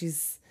something.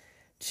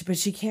 But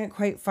she can't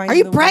quite find. Are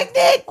you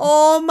pregnant?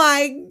 Oh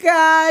my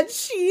God,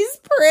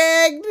 she's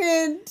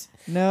pregnant.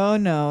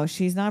 No,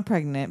 she's not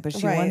pregnant, but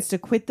she wants to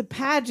quit the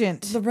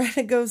pageant.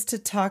 Loretta goes to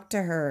talk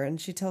to her, and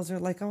she tells her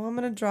like, "Oh, I'm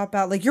going to drop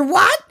out." Like, "You're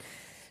what?"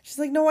 She's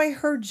like, "No, I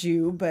heard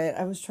you, but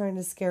I was trying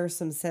to scare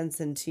some sense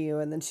into you."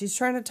 And then she's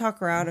trying to talk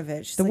her out of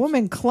it. She's the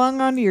woman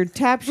clung onto your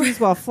tap shoes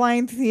while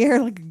flying through the air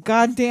like a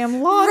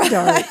goddamn lawn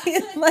dart.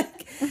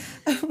 Like,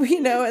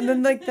 and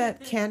then like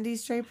that candy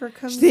striper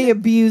comes They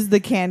abuse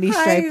the candy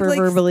striper like,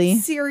 verbally.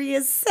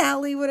 "Serious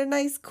Sally, would a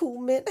nice cool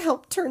mint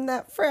help turn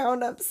that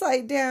frown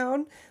upside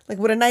down? Like,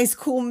 would a nice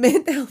cool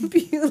mint help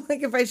you?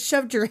 Like, if I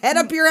shoved your head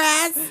up your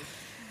ass?"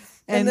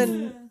 And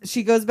then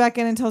she goes back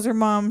in and tells her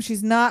mom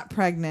she's not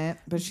pregnant,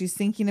 but she's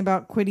thinking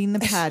about quitting the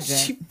pageant.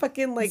 She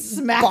fucking like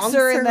smacks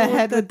her in the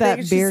head with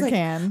that beer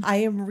can. "I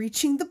am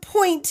reaching the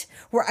point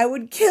where I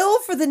would kill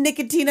for the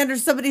nicotine under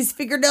somebody's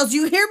fingernails.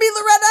 You hear me,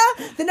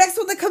 Loretta? The next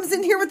one that comes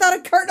in here without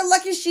a carton of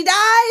Lucky, she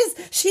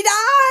dies. She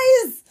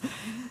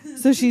dies."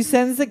 So she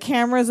sends the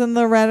cameras and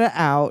Loretta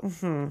out,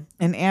 and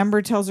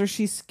Amber tells her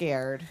she's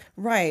scared.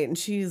 Right, and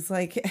she's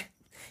like,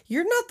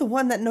 "You're not the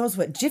one that knows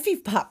what Jiffy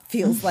Pop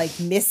feels like,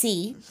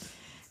 Missy."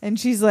 And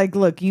she's like,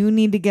 "Look, you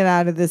need to get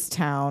out of this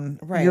town.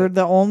 Right. You're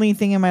the only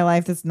thing in my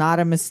life that's not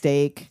a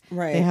mistake."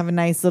 Right. They have a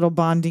nice little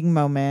bonding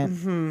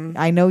moment.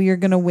 I know you're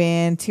going to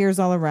win. Tears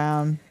all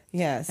around.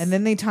 Yes. And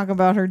then they talk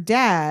about her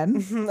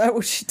dad.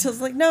 She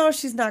tells like, no,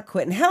 she's not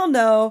quitting. Hell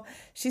no,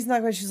 she's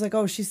not quitting. She's like,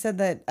 oh, she said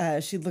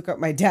that she'd look up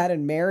my dad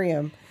and marry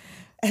him.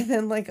 And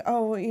then like,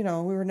 oh, we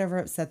were never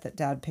upset that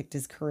dad picked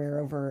his career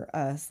over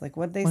us. Like,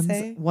 what'd they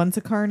say? Once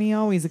a carny,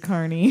 always a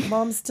carny.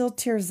 Mom still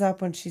tears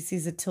up when she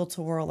sees a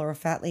tilt-a-whirl or a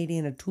fat lady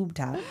in a tube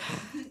top.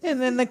 And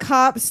then the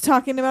cops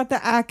talking about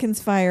the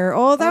Atkins fire.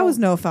 Oh, that was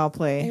no foul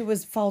play. It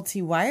was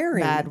faulty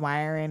wiring. Bad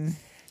wiring.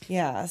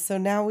 Yeah, so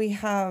now we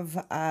have...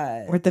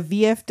 We're at the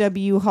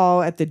VFW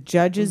hall at the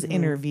judge's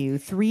interview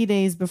 3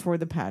 days before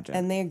the pageant.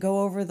 And they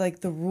go over, like,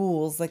 the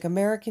rules. Like,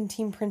 American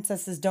teen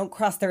princesses don't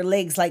cross their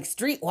legs like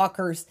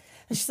streetwalkers.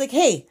 And she's like,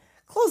 hey,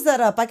 close that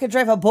up. I could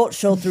drive a boat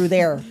show through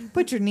there.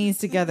 Put your knees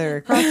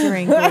together, cross your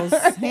ankles,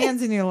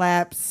 hands in your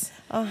laps.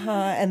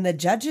 And the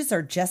judges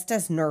are just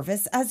as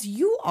nervous as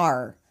you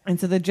are. And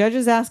so the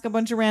judges ask a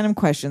bunch of random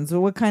questions. So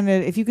what kind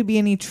of, if you could be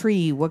any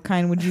tree, what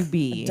kind would you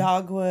be? A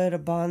dogwood, a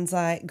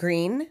bonsai,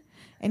 green.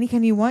 Any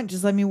kind you want,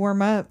 just let me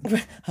warm up.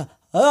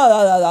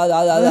 One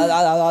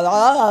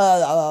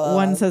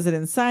says it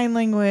in sign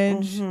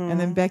language. And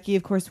then Becky,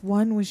 of course,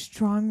 one with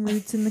strong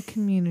roots in the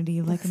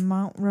community, like a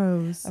Mount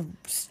Rose. A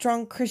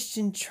strong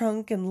Christian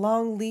trunk and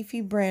long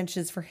leafy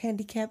branches for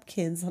handicapped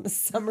kids on a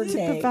summer To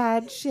day.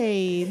 provide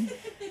shade.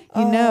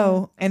 You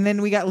know. And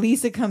then we got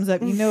Lisa comes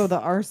up. You know the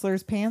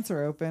Arsler's pants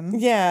are open.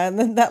 Yeah, and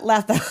then that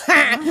laugh. That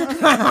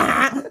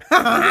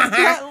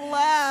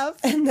laugh.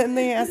 And then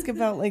they ask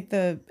about like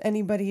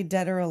anybody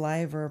dead or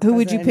alive or who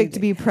would you pick to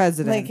be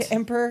president? Like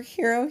Emperor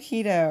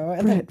Hirohito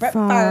and then Brett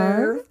Brett Favre.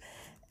 Favre.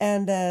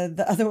 And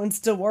the other one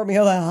still wore me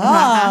like,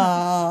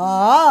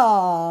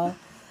 ah.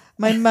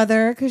 My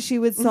mother, because she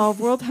would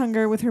solve world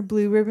hunger with her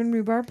blue ribbon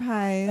rhubarb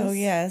pies. Oh,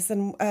 yes.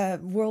 And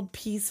world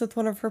peace with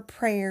one of her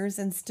prayers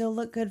and still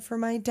look good for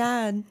my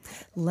dad,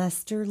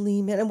 Lester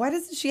Lehman. And why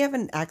doesn't she have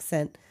an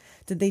accent?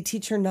 Did they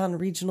teach her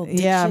non-regional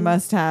diction? Yeah,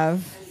 must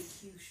have.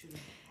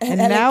 And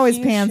now his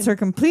pants are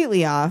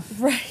completely off.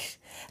 Right.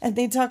 And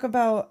they talk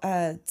about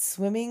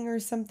swimming or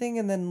something.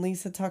 And then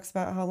Lisa talks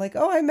about how like,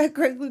 oh, I met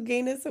Greg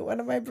Louganis at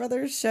one of my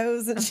brother's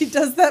shows. And she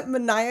does that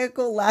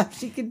maniacal laugh.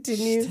 She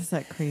continues. She does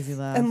that crazy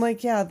laugh. And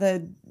like, yeah,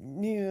 the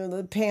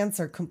pants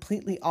are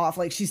completely off.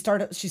 Like she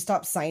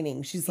stopped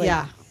signing. She's like,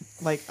 yeah,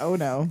 like, oh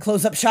no.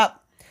 Close up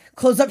shop.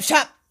 Close up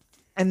shop.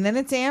 And then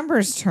it's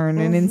Amber's turn.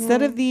 And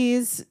instead of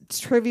these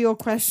trivial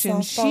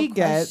questions, she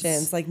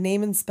gets like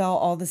name and spell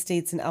all the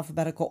states in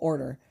alphabetical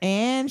order.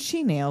 And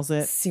she nails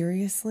it.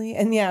 Seriously?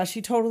 And yeah,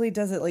 she totally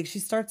does it. Like she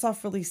starts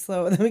off really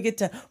slow. And then we get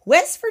to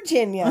West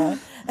Virginia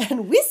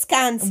and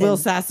Wisconsin. Will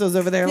Sasso's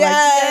over there yes.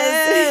 like,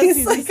 yes.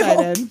 He's like,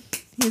 excited. Oh.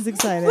 He's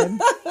excited.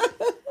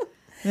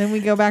 Then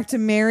we go back to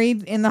Mary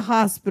in the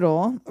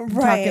hospital.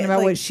 Talking about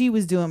like, what she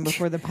was doing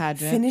before the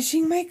pageant.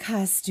 Finishing my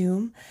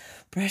costume.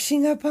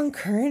 Brushing up on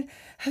current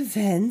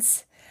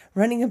events,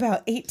 running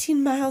about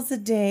 18 miles a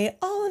day,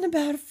 all in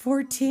about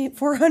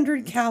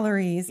 400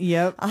 calories.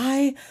 Yep.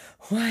 I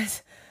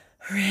was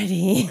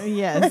ready.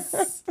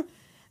 Yes.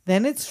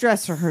 Then it's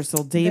dress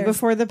rehearsal, day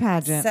before the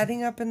pageant.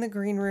 Setting up in the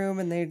green room,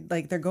 and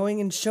they're going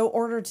in show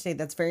order today.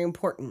 That's very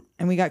important.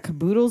 And we got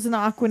caboodles and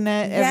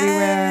Aquanet everywhere.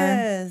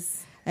 Yes.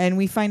 And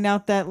we find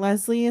out that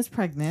Leslie is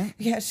pregnant.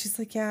 Yeah, she's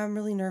like, yeah, I'm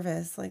really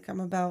nervous. Like,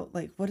 I'm about,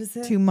 like, what is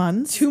it? 2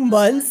 months. 2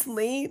 months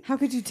late. How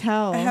could you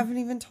tell? I haven't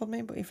even told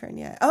my boyfriend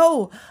yet.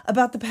 Oh,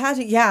 about the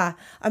pageant. Yeah,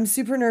 I'm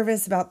super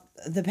nervous about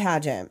the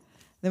pageant.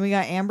 Then we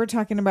got Amber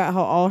talking about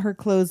how all her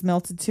clothes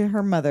melted to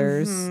her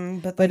mother's,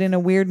 but in a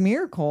weird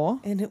miracle.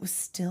 And it was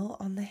still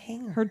on the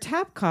hanger. Her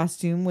tap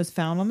costume was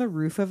found on the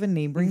roof of a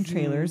neighboring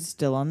trailer,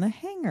 still on the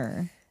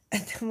hanger.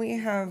 And then we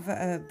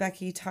have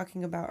Becky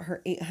talking about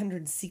her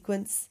 800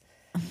 sequence.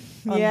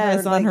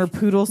 On her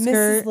poodle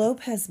skirt. Mrs.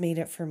 Lopez made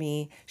it for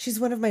me. She's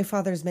one of my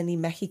father's many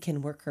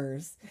Mexican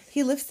workers.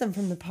 He lifts them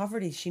from the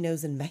poverty she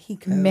knows in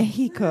Mexico.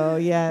 Mexico,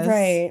 yes.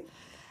 Right.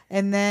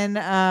 And then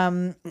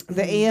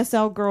the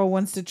ASL girl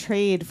wants to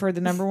trade for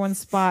the number 1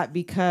 spot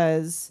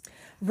because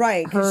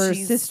her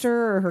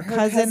sister or her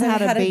cousin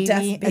had a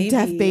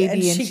deaf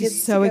baby, and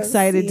she's so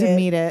excited to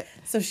meet it.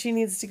 So she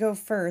needs to go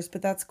first,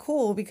 but that's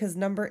cool because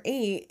number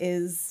 8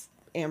 is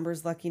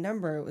Amber's lucky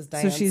number. It was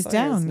Diane So she's Sawyer's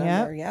down,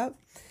 number. Yep.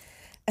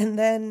 And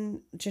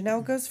then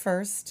Janelle goes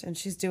first, and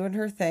she's doing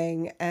her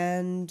thing,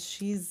 and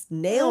she's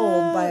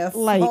nailed by a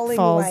light falling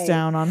falls light.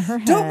 down on her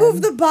head. Don't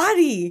move the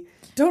body.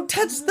 Don't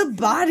touch the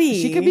body.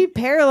 She could be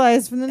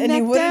paralyzed from the neck down.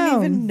 And you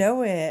wouldn't even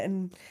know it.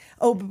 And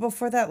but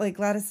before that, like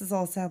Gladys is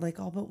all sad, like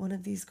all but one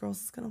of these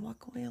girls is gonna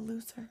walk away a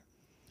loser.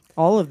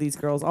 All of these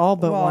girls, all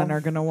but one,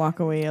 are gonna walk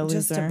away a loser.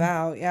 Just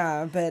about,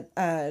 yeah. But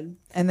and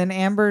then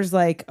Amber's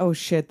like, "Oh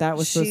shit, that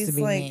was supposed to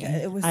be like,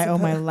 me. I owe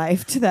my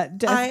life to that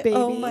deaf baby. I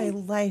owe my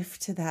life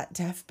to that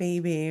deaf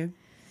baby."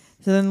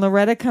 So then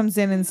Loretta comes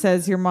in and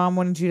says, "Your mom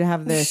wanted you to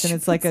have this," and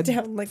it's like a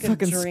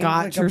fucking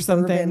scotch or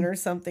something.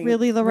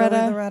 Really, Loretta?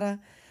 Really, Loretta?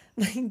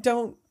 Like,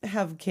 don't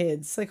have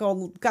kids. Like,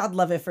 oh, God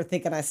love it for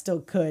thinking I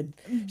still could.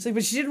 She's like,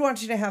 but she did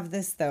want you to have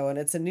this, though. And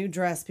it's a new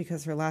dress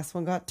because her last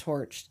one got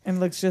torched. And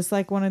looks just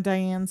like one of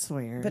Diane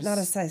Sawyer's. But not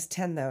a size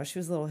 10, though. She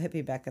was a little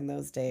hippie back in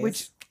those days.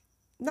 Which,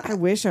 I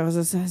wish I was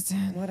a size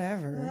 10.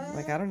 Whatever.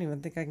 Like, I don't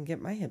even think I can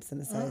get my hips in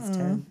a size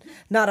 10.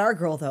 Not our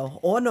girl, though.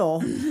 Oh, no.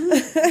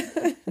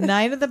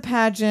 Night of the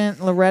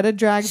pageant, Loretta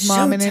drags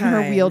Mom in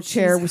her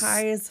wheelchair. She's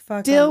high as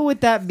fuck. Still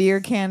with that beer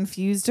can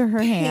fused to her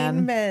pain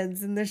hand.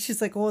 meds. And then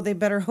she's like, oh, they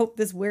better hope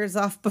this wears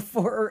off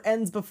before or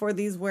ends before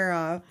these wear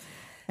off.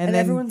 And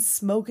then, everyone's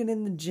smoking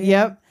in the gym.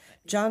 Yep.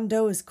 John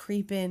Doe is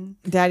creeping.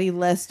 Daddy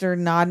Lester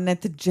nodding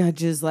at the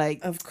judges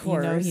like, of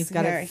course, you know, he's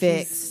got it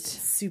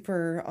fixed.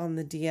 Super on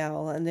the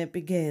DL, and it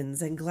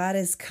begins. And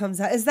Gladys comes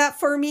out. Is that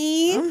for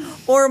me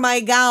or my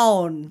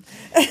gown?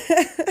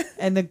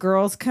 And the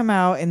girls come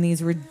out in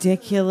these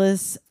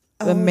ridiculous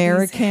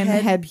American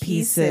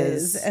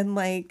headpieces. And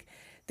like,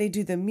 they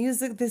do the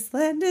music. This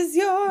land is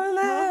your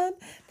land.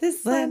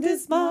 This land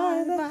is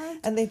my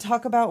land. And they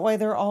talk about why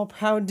they're all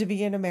proud to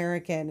be an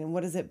American. And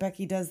what is it?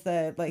 Becky does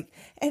the like,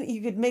 and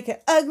you could make an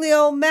ugly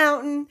old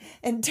mountain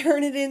and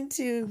turn it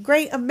into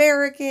great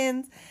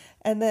Americans.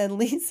 And then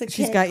Lisa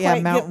she's got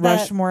Mount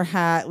Rushmore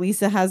hat.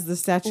 Lisa has the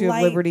Statue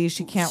of Liberty.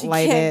 She can't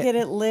light it. She can't get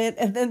it lit.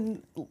 And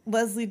then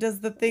Leslie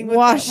does the thing with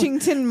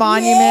Washington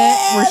Monument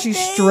where she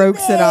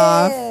strokes it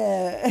off.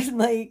 And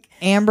like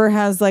Amber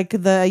has like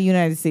the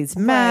United States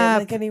map.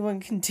 Right, like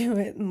anyone can do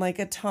it. And like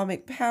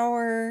atomic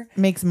power.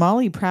 Makes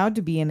Molly proud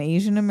to be an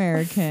Asian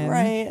American.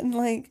 Right. And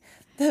like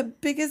the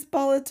biggest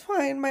ball of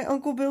twine, my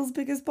Uncle Bill's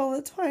biggest ball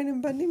of twine in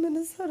Bundy,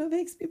 Minnesota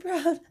makes me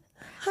proud.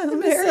 I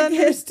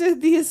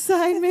misunderstood the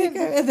assignment.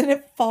 And then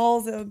it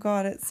falls. Oh,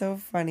 God, it's so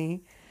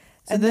funny.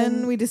 So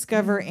then we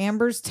discover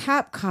Amber's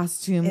tap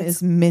costume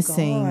is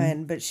missing.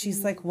 Gone, but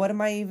she's like, what am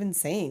I even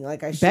saying?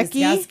 Like, I should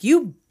Becky? ask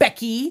you,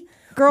 Becky.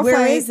 Girlfriend.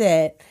 Where is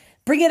it?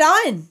 Bring it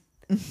on.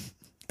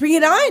 Bring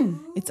it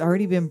on. It's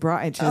already been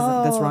brought.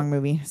 That's wrong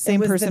movie.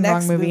 Same person,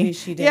 wrong movie.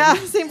 She did. Yeah,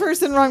 same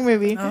person, wrong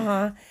movie.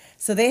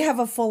 So they have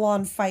a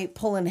full-on fight,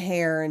 pulling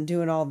hair and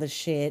doing all the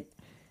shit.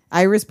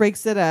 Iris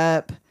breaks it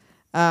up.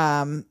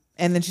 And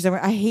then she's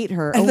like, I hate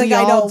her. Oh, we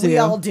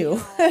all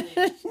do.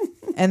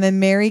 And then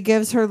Mary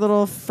gives her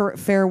little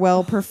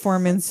farewell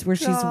performance where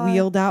she's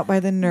wheeled out by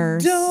the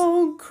nurse.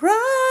 Don't cry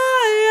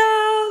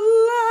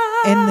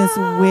out loud. In this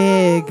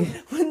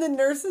wig. When the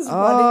nurse is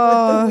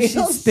running with the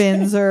wheelchair. She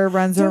spins her,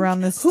 runs her around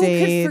the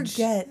stage. Who could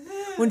forget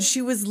when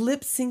she was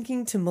lip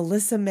syncing to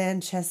Melissa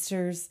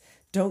Manchester's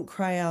Don't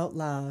Cry Out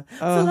Loud.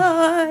 Fly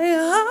high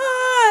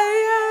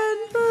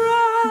and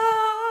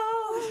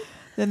proud.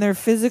 Then their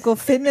physical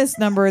fitness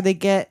number, they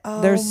get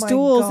their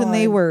stools and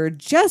they were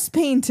just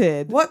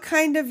painted. What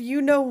kind of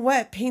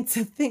you-know-what paints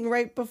a thing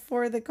right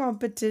before the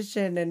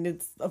competition? And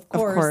it's, of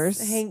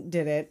course, Hank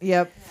did it.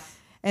 Yep.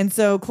 And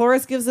so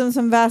Cloris gives them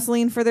some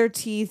Vaseline for their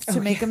teeth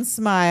to make them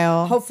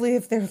smile. Hopefully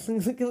if they're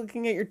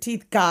looking at your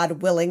teeth,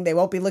 God willing, they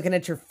won't be looking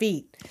at your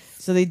feet.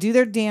 So they do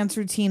their dance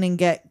routine and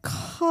get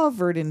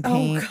covered in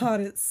paint. Oh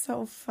God, it's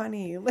so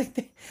funny.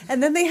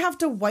 And then they have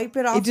to wipe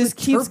it off. It just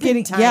keeps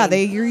getting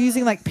you're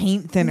using like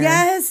paint thinner.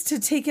 Yes, to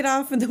take it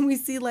off, and then we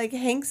see like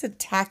Hank's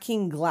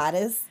attacking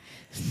Gladys.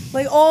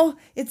 Like, oh,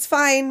 it's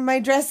fine.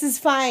 My dress is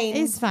fine.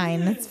 It's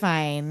fine. It's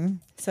fine.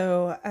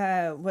 So,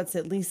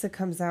 Lisa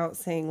comes out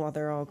saying while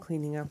they're all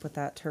cleaning up with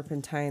that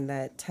turpentine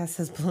that Tess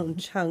has blown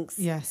chunks.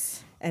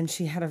 Yes. And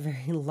she had a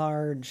very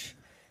large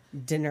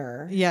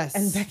dinner. Yes.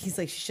 And Becky's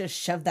like, she should have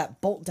shoved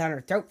that bolt down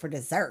her throat for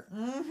dessert.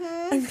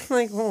 I'm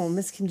like, oh,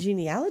 Miss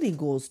Congeniality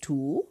goes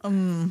too.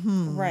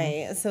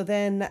 Right. So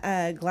then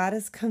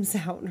Gladys comes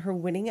out in her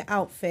winning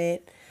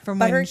outfit. From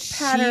when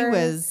she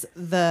was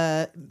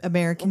the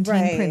American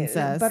teen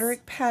princess.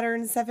 Butterick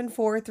pattern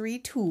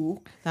 7432.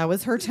 That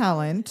was her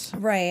talent.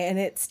 Right. And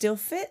it still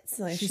fits.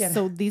 Like, she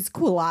sewed these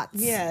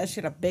culottes. Yeah.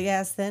 She had a big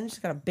ass then. She's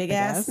got a big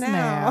ass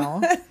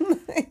now.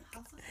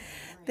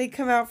 They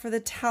come out for the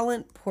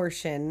talent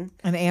portion.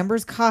 And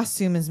Amber's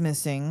costume is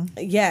missing.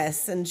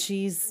 Yes. And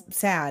she's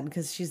sad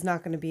because she's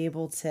not going to be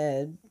able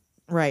to...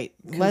 Right.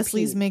 Compete.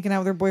 Leslie's making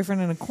out with her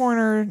boyfriend in a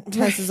corner.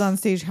 Tess is on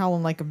stage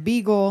howling like a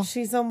beagle.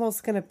 She's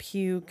almost going to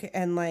puke.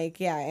 And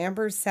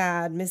Amber's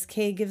sad. Miss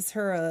K gives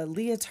her a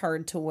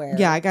leotard to wear.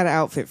 Yeah, I got an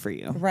outfit for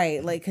you.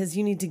 Right. Like, because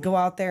you need to go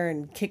out there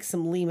and kick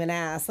some Lehman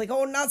ass. Like,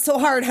 oh, not so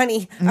hard,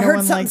 honey. I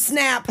heard something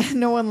snap.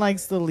 No one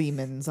likes the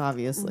Lehmans,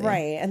 obviously.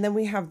 Right. And then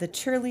we have the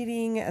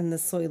cheerleading and the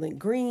Soylent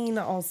Green,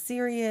 all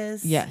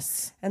serious.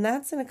 Yes. And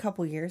that's in a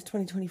couple years,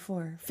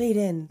 2024. Fade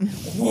in.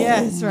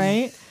 Yes,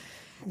 right?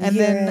 And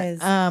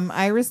then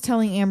Iris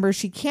telling Amber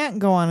she can't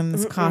go on in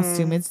this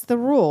costume. It's the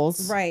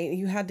rules. Right.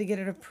 You had to get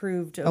it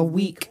approved a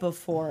week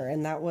before,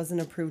 and that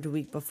wasn't approved a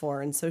week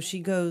before. And so she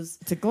goes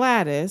to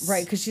Gladys.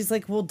 Right, because she's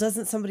like, well,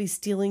 doesn't somebody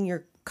stealing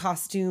your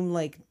costume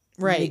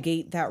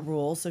negate that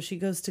rule? So she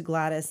goes to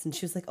Gladys, and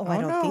she was like, I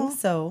don't think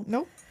so.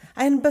 Nope.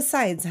 And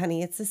besides,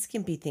 honey, it's a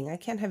skimpy thing. I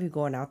can't have you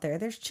going out there.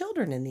 There's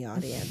children in the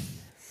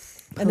audience.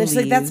 And then she's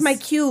like, that's my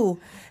cue.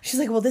 She's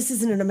like, well, this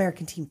isn't an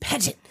American teen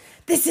pageant.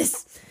 This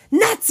is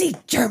Nazi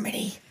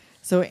Germany.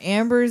 So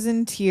Amber's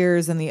in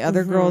tears and the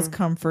other girls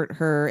comfort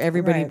her.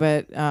 Everybody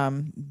but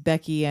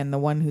Becky and the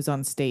one who's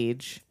on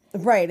stage.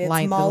 Right. It's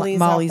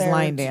Molly's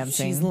line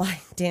dancing. She's line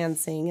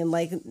dancing. And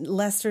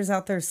Lester's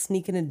out there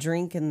sneaking a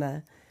drink in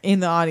the in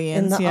the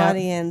audience.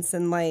 Audience,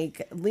 and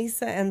like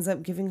Lisa ends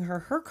up giving her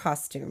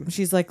costume.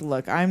 She's like,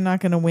 "Look, I'm not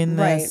going to win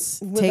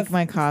this. Take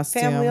my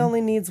costume. Family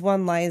only needs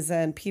one Liza,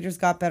 and Peter's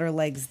got better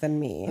legs than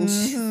me." And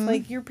she's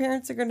like, "Your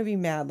parents are going to be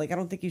mad. Like, I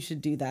don't think you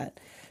should do that."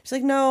 She's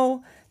like,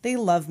 "No, they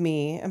love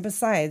me, and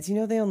besides,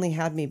 they only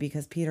had me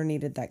because Peter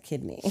needed that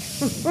kidney."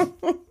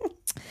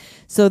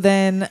 So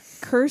then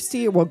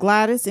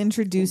Gladys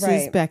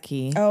introduces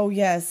Becky. Oh,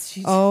 yes.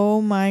 Oh,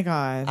 my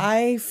God.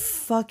 I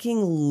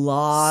fucking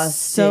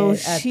lost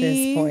it at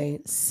this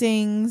point.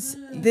 Sings,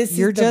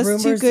 You're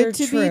just too good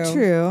to be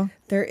true.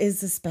 There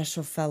is a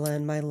special fella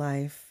in my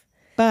life.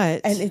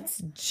 And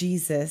it's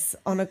Jesus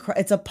on a cross.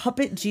 It's a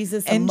puppet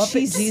Jesus, a and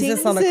Muppet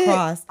Jesus on a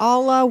cross. A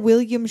la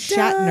William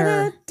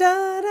Shatner.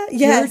 Da, da, da.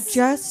 Yes.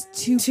 You're just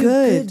too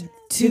good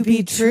to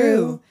be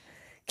true.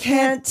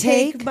 Can't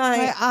take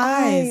my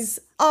eyes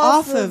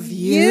off of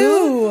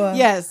you.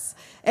 Yes.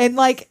 And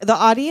like the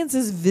audience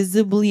is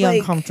visibly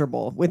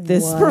uncomfortable with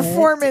this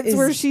performance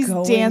where she's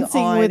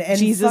dancing with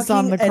Jesus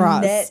on the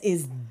cross. Annette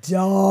is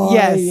dying.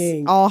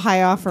 Yes, all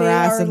high off her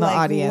ass in the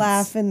audience,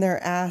 laughing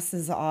their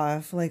asses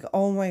off. Like,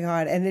 oh my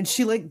God! And then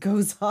she like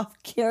goes off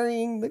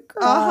carrying the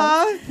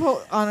cross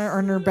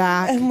on her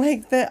back, and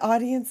like the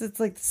audience, it's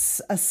like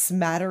a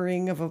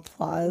smattering of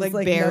applause,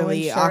 like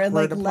barely no awkward, and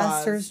like applause.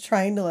 Lester's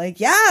trying to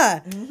like, yeah,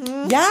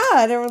 and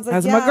everyone's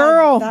like, that's my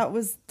girl. That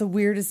was the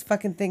weirdest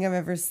fucking thing I've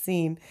ever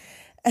seen.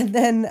 And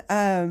then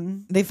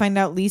they find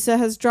out Lisa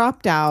has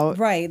dropped out.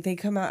 Right. They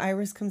come out.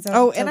 Iris comes out.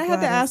 Oh, and I had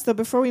to ask, though,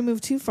 before we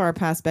move too far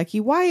past Becky,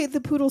 why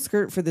the poodle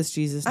skirt for this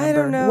Jesus number? I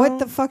don't know. What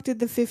the fuck did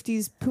the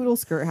 50s poodle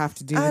skirt have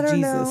to do with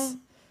Jesus?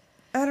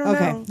 I don't know.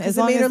 Okay, as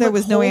long as there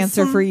was no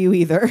answer for you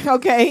either.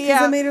 Okay,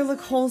 yeah. It made her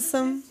look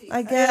wholesome,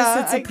 I guess.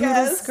 Yeah, it's a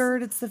poodle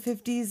skirt. It's the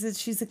 50s.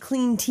 She's a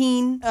clean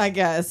teen. I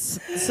guess.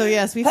 So,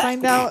 yes, we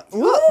find out.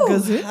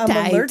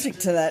 I'm allergic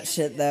to that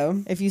shit,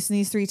 though. If you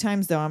sneeze 3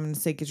 times, though, I'm going to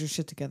say get your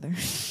shit together.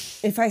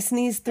 If I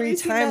sneeze 3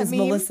 times,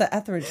 Melissa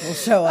Etheridge will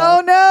show up.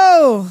 Oh,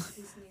 no. If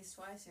you sneeze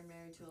twice, you're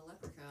married to a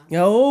leprechaun.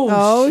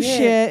 Oh,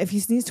 shit. If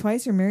you sneeze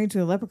twice, you're married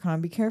to a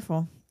leprechaun. Be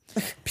careful.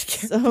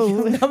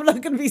 So I'm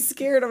not going to be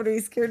scared. I'm going to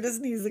be scared to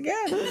sneeze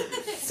again.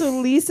 So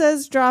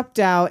Lisa's dropped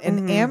out,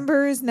 and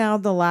Amber is now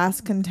the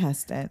last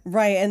contestant.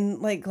 Right,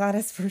 and like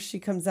Gladys first, she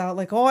comes out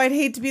like, "Oh, I'd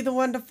hate to be the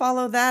one to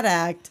follow that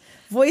act.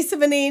 Voice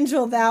of an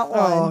angel, that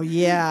one." Oh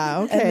yeah,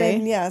 okay.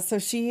 And then so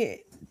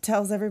she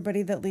tells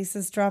everybody that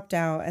Lisa's dropped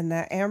out and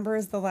that Amber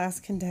is the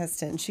last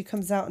contestant. She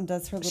comes out and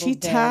does her little. She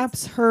dance.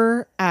 taps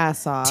her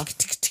ass off.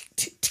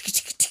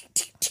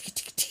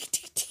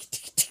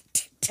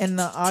 And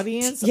the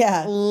audience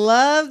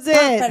loves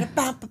it.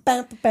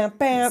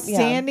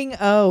 Standing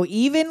O,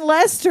 even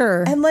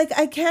Lester. And like,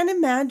 I can't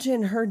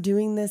imagine her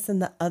doing this in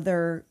the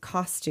other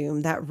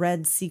costume, that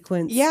red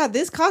sequence. Yeah,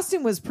 this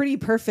costume was pretty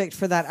perfect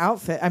for that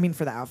outfit. I mean,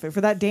 for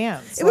that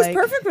dance. It was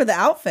perfect for the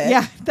outfit.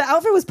 Yeah, the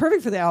outfit was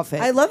perfect for the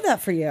outfit. I love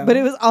that for you. But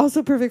it was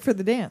also perfect for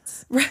the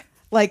dance. Right.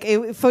 Like,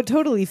 it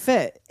totally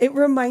fit. It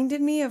reminded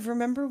me of,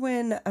 remember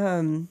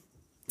when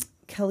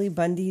Kelly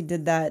Bundy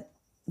did that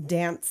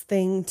dance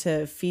thing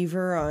to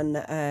Fever on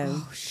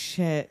oh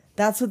shit,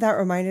 that's what that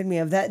reminded me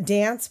of. That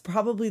dance,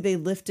 probably they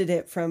lifted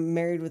it from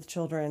Married with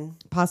Children,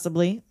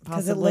 possibly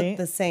because it looked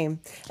the same.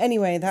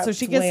 Anyway, that so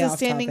she gets a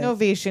standing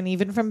ovation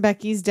even from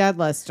Becky's dad,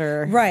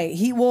 Lester. Right.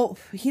 He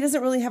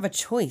doesn't really have a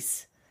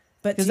choice,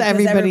 but because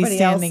everybody's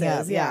standing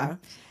up. Yeah.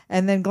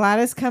 And then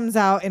Gladys comes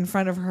out in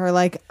front of her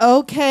like,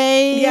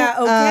 okay,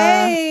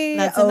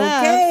 that's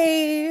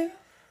enough.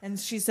 And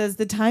she says,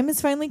 the time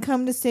has finally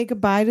come to say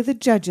goodbye to the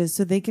judges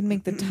so they can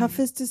make the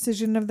toughest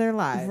decision of their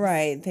lives.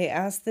 Right. They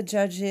ask the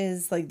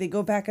judges, like, they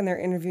go back and they're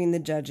interviewing the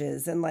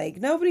judges, and, like,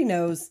 nobody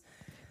knows.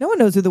 No one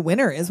knows who the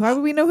winner is. Why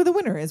would we know who the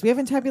winner is? We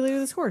haven't tabulated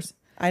the scores.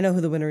 I know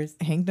who the winner is.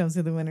 Hank knows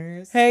who the winner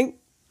is. Hank,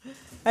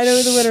 I know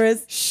who the winner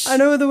is. I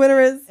know who the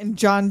winner is. And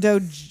John Doe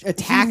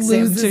attacks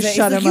him to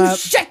shut him up.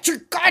 Shut your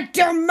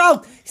goddamn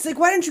mouth. He's like,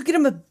 why don't you get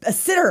him a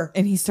sitter?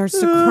 And he starts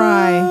to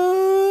cry.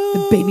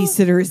 The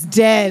babysitter is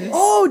dead.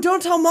 Oh,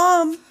 don't tell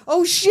Mom.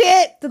 Oh,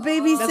 shit. The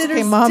babysitter's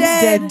okay, Mom's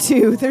dead,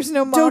 too. There's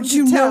no mom Don't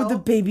you to tell. know the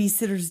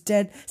babysitter's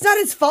dead? It's not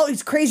his fault.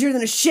 He's crazier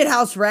than a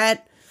shithouse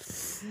rat.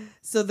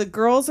 So the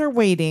girls are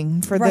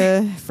waiting for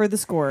the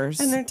scores.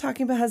 And they're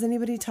talking about, has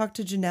anybody talked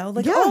to Janelle?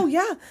 Like, oh,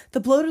 yeah, the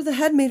blow to the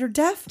head made her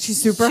deaf.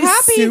 She's super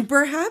happy.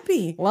 Super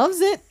happy.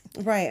 Loves it.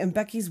 Right. And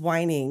Becky's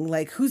whining.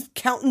 Like, who's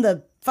counting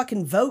the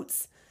fucking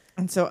votes?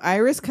 And so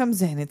Iris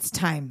comes in. It's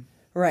time.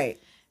 Right.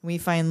 We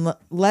find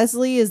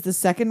Leslie is the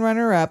second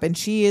runner-up, and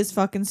she is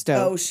fucking stoked.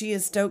 Oh, she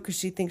is stoked because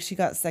she thinks she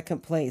got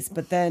second place.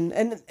 But then,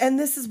 and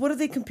this is, what are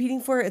they competing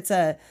for? It's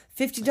a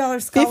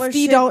 $50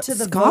 scholarship to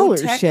the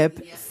scholarship.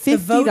 Votech. The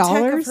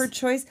Votech of her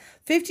choice.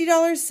 $50,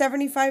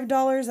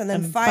 $75, and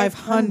then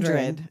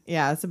 $500.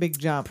 Yeah, that's a big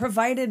jump.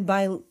 Provided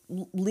by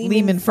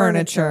Lehman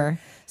Furniture.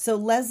 So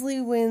Leslie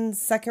wins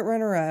second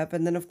runner-up,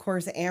 and then, of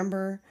course,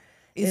 Amber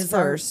is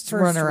first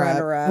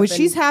runner-up, which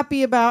she's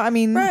happy about. I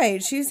mean,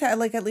 right? She's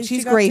like, at least she's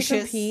she got gracious to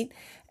compete,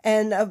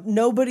 and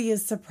nobody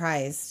is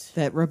surprised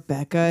that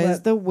Rebecca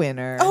is the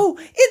winner. Oh,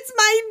 it's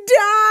my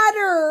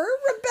daughter,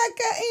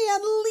 Rebecca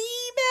Ann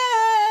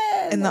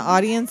And the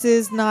audience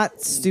is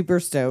not super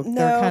stoked.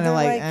 No, they're kind of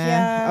like,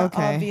 yeah,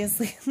 okay.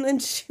 Obviously. And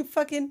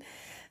then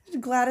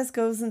Gladys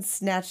goes and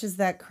snatches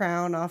that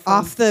crown off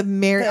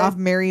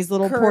Mary's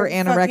little poor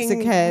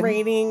anorexic head.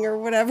 Rating or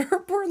whatever.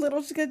 Poor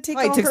little, she's gonna take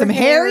Probably all took her some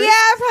hair.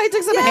 Yeah, probably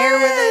took some hair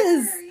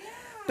with it.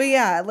 But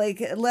yeah,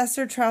 like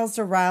Lester tries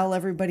to rile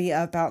everybody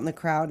up out in the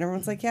crowd, and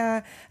everyone's like,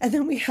 yeah. And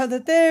then we have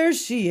that there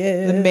she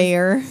is, the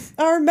mayor,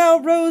 our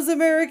Melrose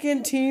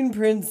American teen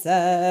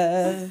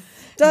princess.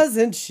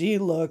 Doesn't she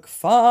look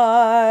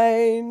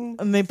fine?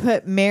 And they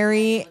put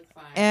Mary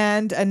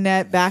and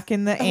Annette back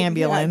in the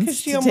ambulance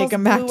she to take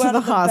them back to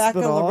the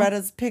hospital. Back of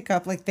Loretta's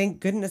pickup, like thank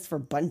goodness for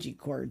bungee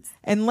cords.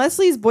 And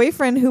Leslie's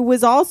boyfriend, who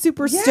was all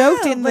super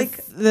stoked in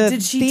the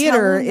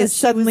theater, is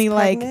suddenly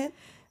like,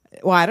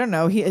 well, I don't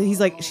know.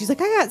 She's like, I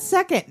got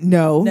second.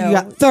 No, you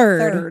got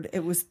third.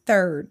 It was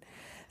third.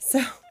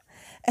 So,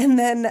 and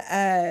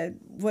then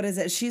what is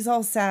it? She's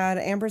all sad.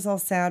 Amber's all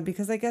sad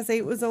because I guess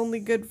 8 was only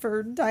good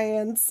for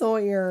Diane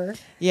Sawyer.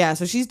 Yeah,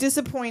 so she's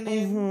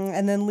disappointed. Mm-hmm.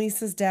 And then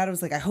Lisa's dad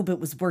was like, I hope it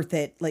was worth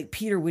it. Like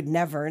Peter would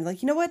never. And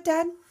like, you know what,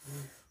 Dad?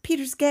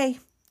 Peter's gay.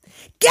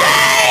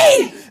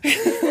 Gay!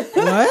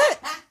 What?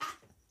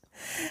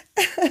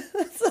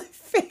 That's my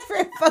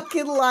favorite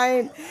fucking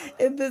line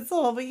in this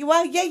whole. But you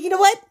know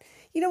what?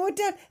 You know what,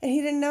 Dad? And he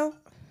didn't know.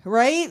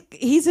 Right?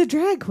 He's a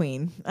drag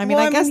queen. I mean,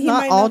 I guess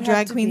not all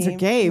drag queens are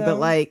gay, but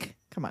like,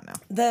 come on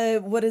now.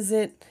 What is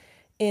it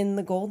in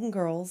the Golden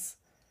Girls?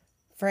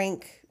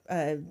 Frank,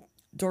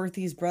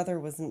 Dorothy's brother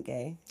wasn't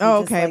gay.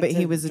 But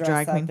he was a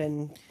drag queen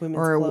in women's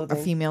or clothing.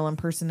 a female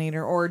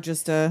impersonator or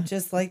just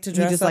like to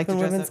dress up in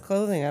women's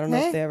clothing. I don't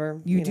know if they ever.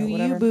 You do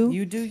you, boo.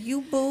 You do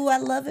you, boo. I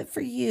love it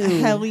for you.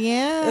 Hell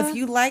yeah. If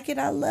you like it,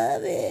 I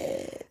love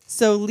it.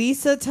 So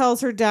Lisa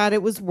tells her dad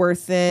it was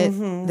worth it,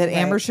 that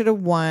Amber should have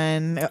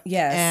won.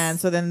 Yes. And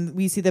so then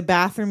we see the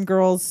bathroom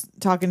girls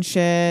talking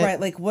shit. Right,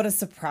 like what a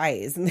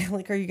surprise. And they're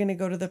like, are you going to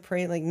go to the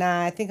parade? Like,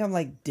 nah, I think I'm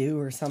like due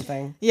or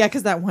something. Yeah,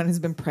 because that one has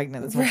been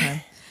pregnant this whole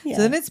time. Yeah.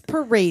 So then it's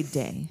parade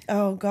day.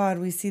 Oh, God,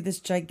 we see this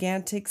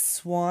gigantic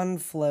swan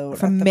float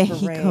from at the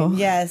Mexico. Parade.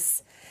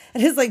 Yes.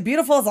 And it's like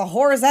beautiful as a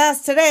whore's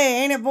ass today,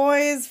 ain't it,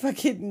 boys?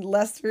 Fucking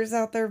Lester's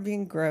out there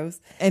being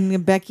gross.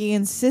 And Becky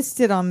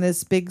insisted on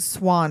this big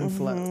swan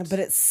float. But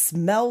it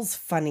smells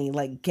funny,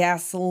 like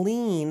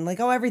gasoline. Like,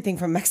 everything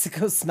from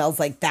Mexico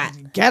smells like that.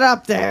 Get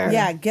up there.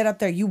 Yeah, get up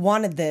there. You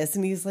wanted this.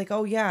 And he's like,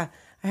 oh, yeah.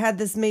 I had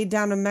this made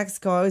down in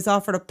Mexico. I always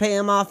offer to pay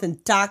him off in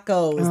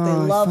tacos.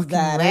 They love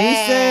that.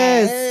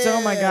 Racist.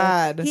 Oh, my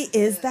God. He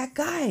is that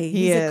guy.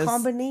 He's a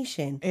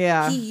combination.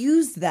 Yeah. He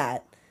used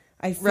that.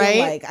 I feel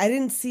like I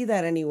didn't see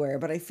that anywhere,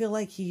 but I feel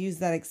like he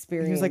used that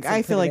experience. He was like,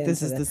 I feel like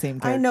this is the same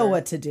character. I know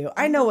what to do.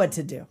 I know what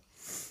to do.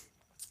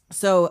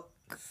 So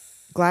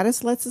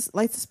Gladys lights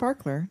a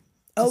sparkler.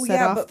 Oh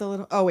yeah, but the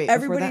little. Oh wait,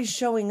 everybody's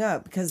showing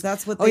up because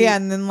that's what.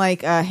 And then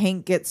like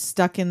Hank gets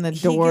stuck in the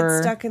door. He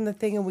gets stuck in the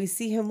thing, and we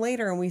see him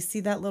later, and we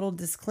see that little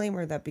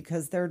disclaimer that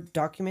because they're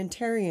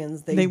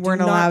documentarians, they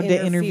weren't allowed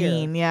to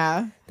intervene.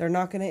 Yeah, they're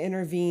not going to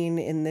intervene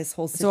in this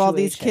whole situation. So all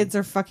these kids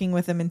are fucking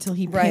with him until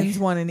he pins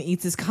one and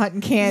eats his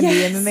cotton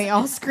candy, and then they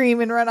all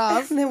scream and run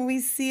off. And then we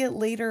see it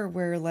later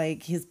where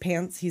like his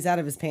pants, he's out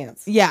of his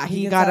pants. Yeah,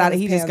 he got out.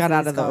 He just got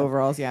out of the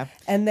overalls. Yeah,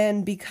 and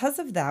then because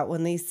of that,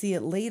 when they see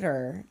it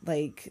later,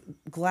 like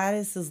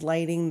Gladys is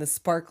lighting the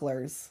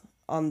sparklers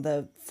on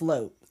the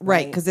float.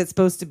 Right, because it's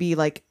supposed to be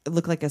like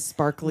look like a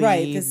sparkly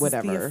whatever. Is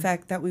the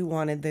effect that we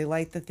wanted. They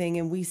light the thing,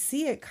 and we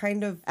see it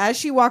kind of as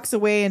she walks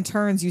away and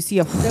turns. You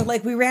see they're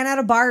like, we ran out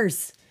of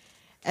bars,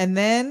 and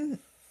then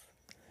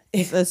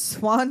the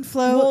swan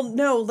float. Well,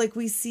 no, like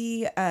we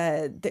see,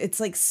 it's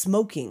like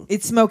smoking.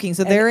 It's smoking,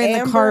 so they're in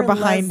the car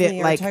behind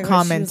it, like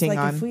commenting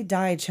on. If we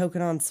die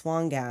choking on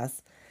swan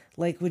gas.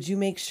 Like, would you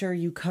make sure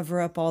you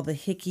cover up all the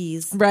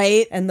hickeys,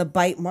 right, and the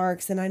bite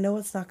marks? And I know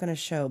it's not going to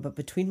show, but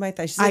between my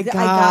thighs, she's like, I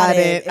got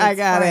it. I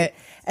got it.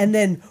 And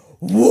then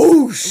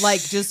whoosh,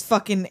 like just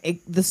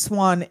fucking the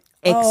swan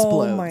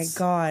explodes. Oh my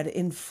God,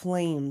 in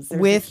flames. There's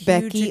with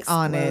Becky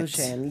on it.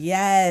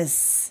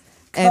 Yes,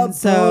 and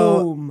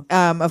so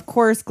of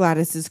course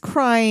Gladys is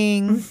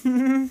crying.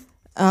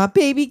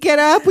 Baby, get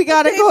up. We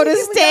gotta go to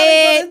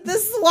state. The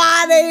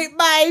swan ate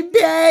my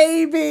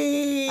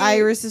baby.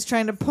 Iris is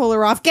trying to pull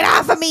her off. Get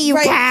off of me, you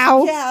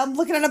cow. Yeah, I'm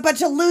looking at a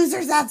bunch of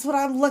losers. That's what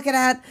I'm looking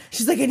at.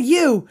 She's like, and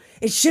you.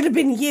 It should have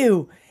been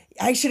you.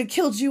 I should have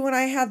killed you when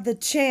I had the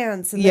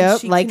chance. And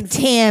yep, like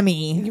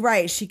Tammy.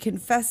 Right. She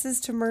confesses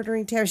to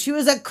murdering Tammy. She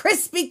was a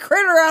crispy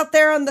critter out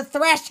there on the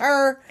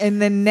thresher.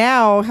 And then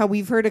now, how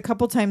we've heard a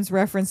couple times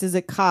references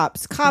at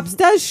Cops. Cops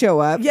does show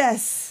up.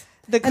 Yes.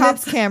 The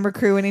Cops camera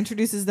crew and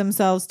introduces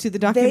themselves to the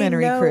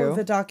documentary crew.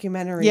 The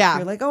documentary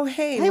crew. Like, oh,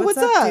 hey, what's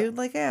up, dude?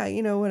 Like,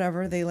 yeah,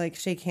 whatever. They like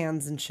shake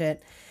hands and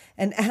shit.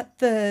 And at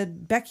the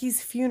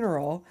Becky's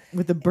funeral.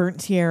 With the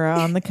burnt tiara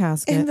on the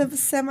casket. In the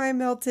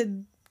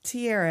semi-melted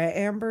tiara,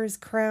 Amber is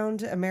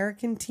crowned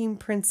American Teen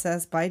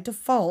Princess by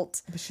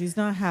default. But she's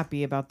not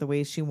happy about the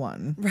way she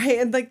won. Right.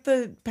 And like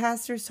the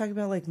pastor's talking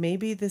about like,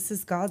 maybe this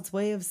is God's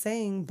way of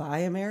saying, buy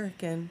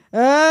American.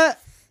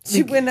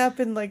 She went up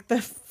in like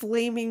the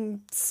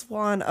flaming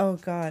swan. Oh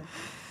God.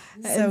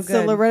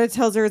 So Loretta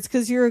tells her it's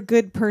because you're a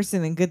good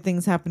person and good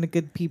things happen to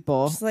good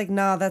people. She's like,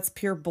 nah, that's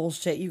pure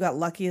bullshit. You got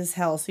lucky as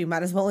hell, so you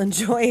might as well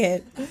enjoy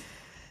it.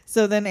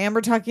 So then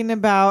Amber talking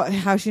about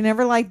how she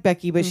never liked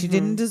Becky, but she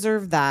didn't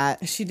deserve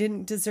that. She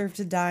didn't deserve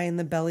to die in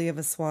the belly of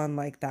a swan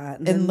like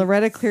that. And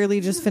Loretta clearly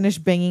just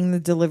finished banging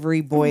the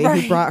delivery boy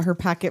who brought her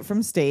packet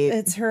from state.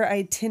 It's her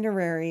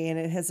itinerary, and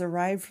it has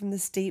arrived from the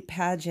state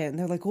pageant. And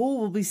they're like, oh,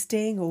 we'll be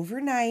staying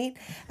overnight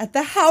at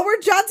the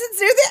Howard Johnson's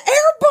near the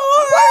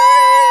airport.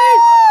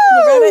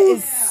 Loretta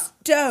is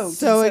stoked.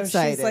 So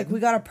excited. She's like, we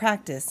got to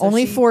practice. So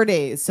Only 4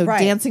 days. So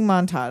dancing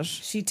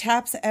montage. She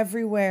taps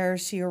everywhere.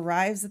 She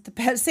arrives at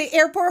the say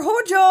airport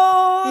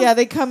Hojo. Yeah,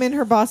 they come in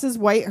her boss's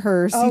white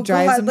hearse. He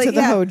drives them to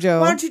the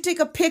Hojo. Why don't you take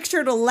a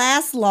picture to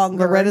last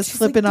longer? Loretta's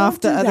flipping off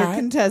the other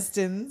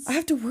contestants. I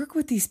have to work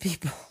with these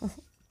people.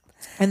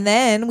 And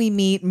then we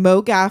meet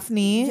Mo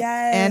Gaffney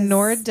and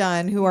Nora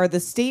Dunn, who are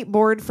the State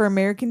Board for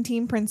American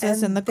Teen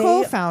Princess and the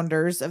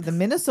co-founders of the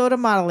Minnesota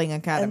Modeling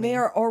Academy. And they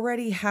are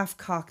already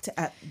half-cocked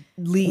at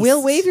least.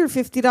 We'll waive your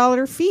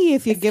 $50 fee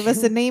if you give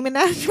us a name and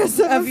address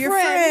of your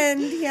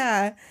friend.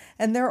 Yeah.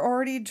 And they're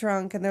already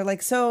drunk, and they're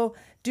like, so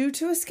due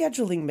to a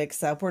scheduling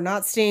mix-up, we're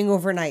not staying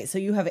overnight. So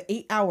you have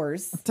 8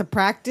 hours to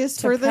practice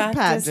for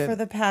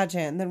the pageant.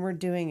 And then we're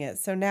doing it.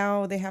 So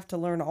now they have to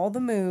learn all the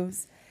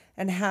moves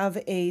and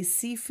have a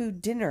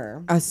seafood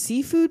dinner. A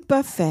seafood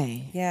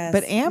buffet. Yes.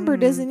 But Amber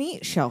doesn't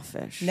eat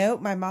shellfish.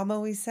 Nope. My mom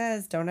always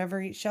says don't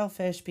ever eat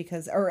shellfish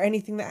or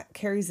anything that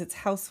carries its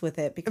house with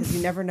it, because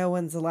you never know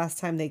when's the last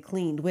time they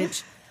cleaned,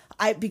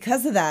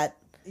 because of that.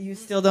 You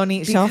still don't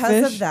eat shellfish?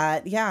 Because of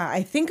that, yeah.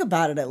 I think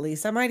about it at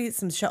least. I might eat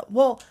some shell.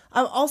 Well,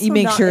 I'm also you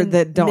make not sure in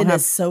that don't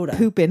Minnesota. have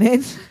poop in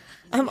it.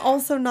 I'm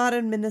also not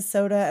in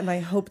Minnesota, and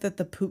I hope that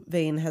the poop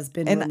vein has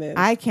been removed.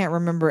 I can't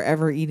remember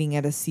ever eating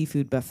at a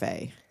seafood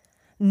buffet.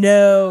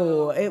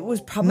 No, it was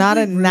probably not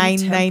a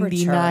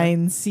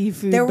 $9.99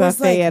 seafood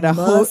buffet at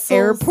a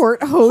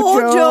airport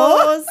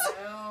Hojo.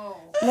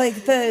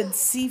 Like the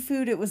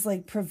seafood, it was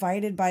like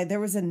provided by. There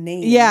was a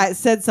name. Yeah, it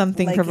said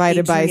something like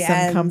provided by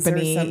some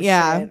company. Or some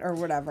shit or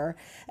whatever.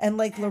 And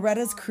like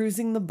Loretta's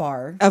cruising the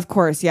bar. Of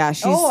course, yeah.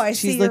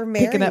 She's like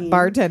picking up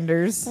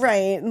bartenders.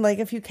 Right. And like,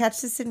 if you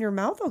catch this in your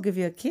mouth, I'll give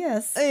you a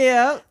kiss.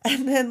 Yeah.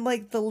 And then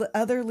like the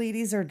other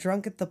ladies are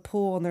drunk at the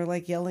pool, and they're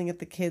like yelling at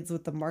the kids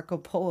with the Marco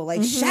Polo,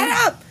 like, shut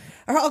up,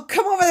 or I'll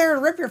come over there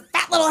and rip your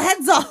fat little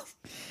heads off.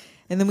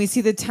 And then we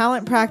see the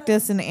talent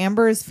practice, and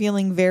Amber is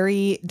feeling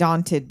very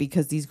daunted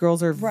because these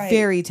girls are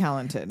very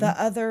talented. The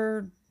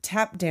other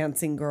tap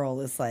dancing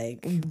girl is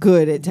like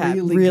good at tap,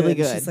 really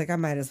good. She's like, I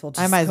might as well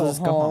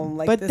just go home.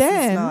 Like, but this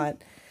then is not.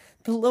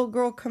 The little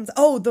girl comes.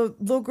 Oh, the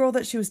little girl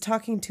that she was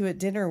talking to at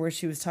dinner, where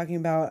she was talking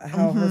about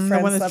how her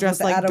friend slept dressed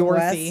with like Adam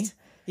Dorothy. West.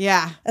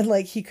 Yeah, and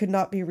like he could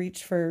not be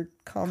reached for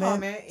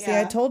comment. Yeah. See,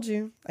 I told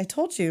you. I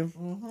told you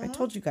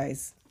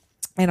guys.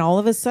 And all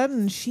of a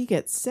sudden, she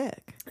gets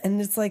sick.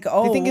 And it's like,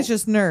 I think it's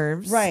just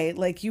nerves. Right.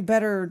 Like, you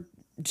better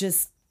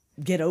just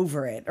get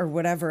over it or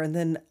whatever. And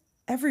then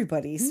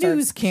everybody starts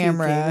news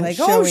camera puking, like,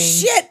 oh,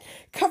 shit,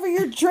 cover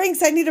your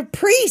drinks. I need a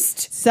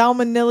priest.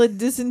 Salmonella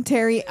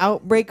dysentery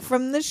outbreak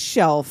from the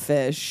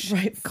shellfish.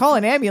 Right. Call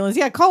an ambulance.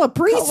 Yeah, call a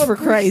priest for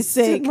Christ's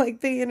sake. And,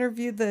 like, they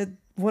interviewed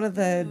one of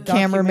the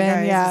cameramen.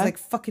 Guys. Yeah. It's like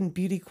fucking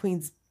beauty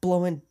queens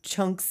blowing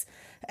chunks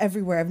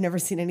everywhere. I've never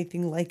seen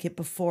anything like it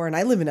before, and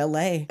I live in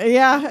LA.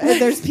 Yeah,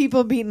 there's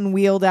people being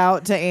wheeled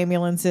out to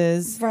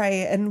ambulances.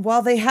 Right, and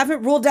while they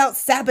haven't ruled out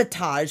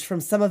sabotage from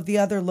some of the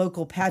other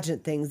local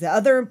pageant things, the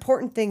other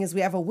important thing is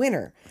we have a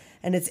winner,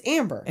 and it's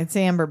Amber. It's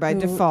Amber by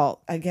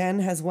default. Again,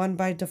 has won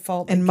by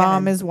default. And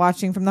Mom is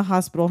watching from the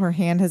hospital. Her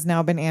hand has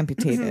now been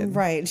amputated.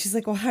 Right, and she's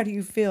like, well, how do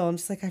you feel? And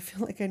she's like, I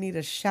feel like I need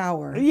a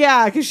shower.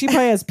 Yeah, because she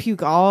probably has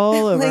puke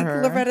all over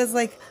her. Loretta's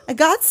like, I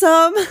got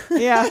some.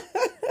 Yeah.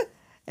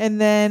 And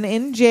then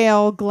in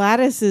jail,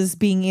 Gladys is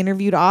being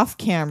interviewed off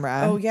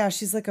camera. Oh, yeah.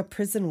 She's like a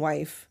prison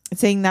wife.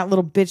 Saying that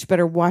little bitch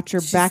better watch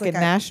her back at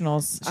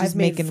nationals. She's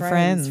making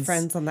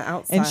friends on the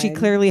outside. And she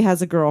clearly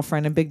has a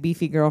girlfriend, a big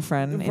beefy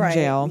girlfriend in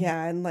jail.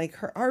 Yeah. And like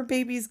our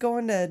baby's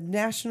going to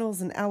nationals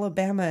in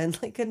Alabama.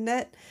 And like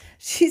Annette,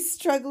 she's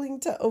struggling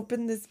to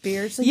open this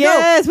beer. She's like,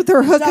 yes, with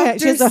her hook hand.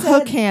 She has a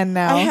hook hand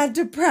now. I had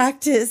to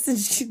practice. And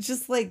she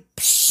just like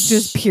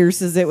just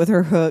pierces it with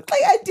her hook.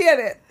 Like, I did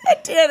it. I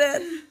did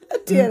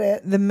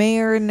it. The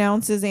mayor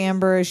announces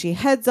Amber as she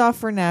heads off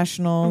for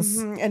nationals.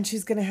 And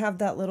she's going to have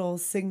that little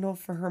signal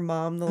for her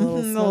mom, the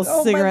little,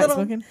 cigarette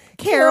smoking.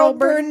 Carol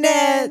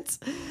Burnett.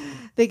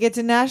 They get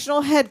to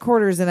national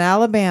headquarters in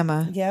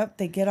Alabama. Yep,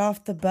 they get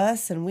off the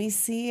bus, and we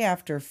see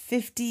after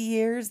 50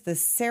 years, the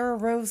Sarah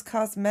Rose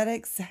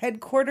Cosmetics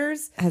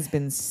headquarters has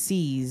been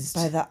seized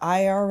by the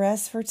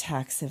IRS for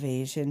tax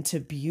evasion to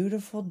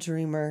Beautiful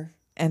Dreamer.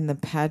 And the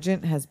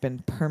pageant has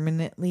been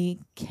permanently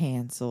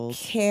canceled.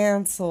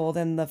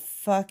 And the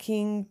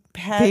fucking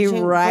pageant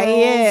they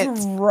riot.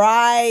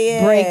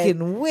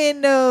 Breaking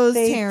windows,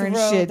 tearing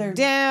shit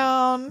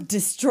down.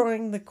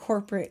 Destroying the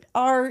corporate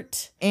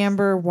art.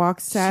 Amber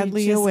walks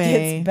sadly she just away.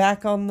 Gets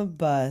back on the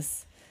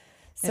bus.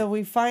 So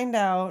we find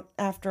out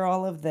after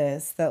all of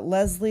this that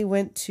Leslie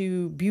went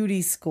to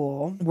beauty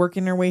school.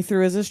 Working her way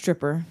through as a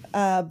stripper.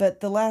 But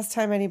the last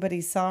time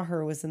anybody saw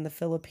her was in the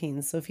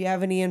Philippines. So if you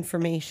have any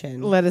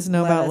information, let us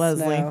know about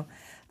Leslie. Know.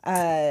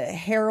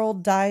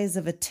 Harold dies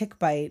of a tick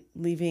bite,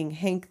 leaving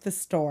Hank the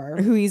store.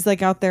 Who he's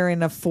like out there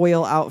in a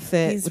foil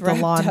outfit with a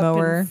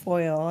lawnmower.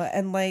 Foil.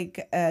 And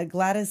like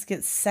Gladys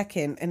gets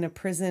second in a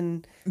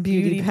prison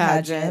beauty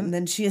pageant. And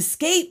then she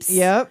escapes.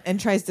 Yep. And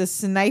tries to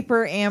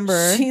sniper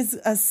Amber. She's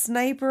a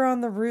sniper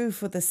on the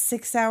roof with a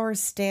 6-hour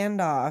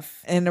standoff.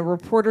 And a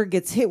reporter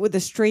gets hit with a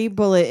stray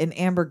bullet and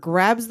Amber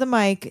grabs the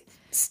mic,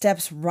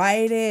 steps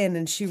right in,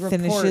 and she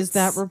finishes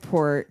that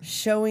report.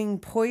 Showing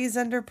poise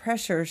under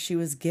pressure, she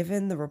was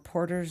given the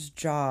reporter's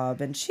job,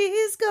 and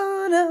she's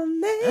gonna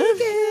make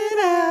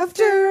it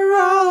after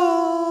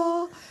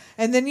all.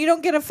 And then you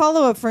don't get a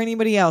follow-up for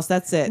anybody else.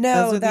 That's it.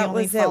 No, that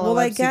was it. Well,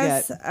 I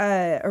guess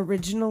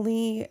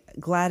originally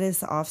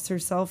Gladys offs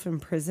herself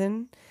in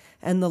prison,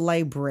 and the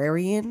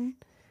librarian,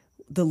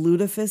 the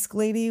lutefisk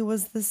lady,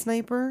 was the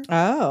sniper.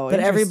 Oh, but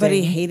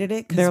everybody hated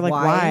it. They're like,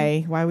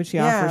 why? Why would she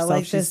off herself?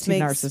 Like, She's too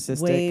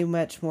narcissistic. Way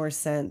much more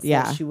sense.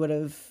 Yeah, that she would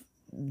have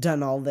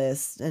done all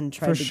this and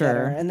tried to sure. get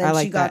her. And then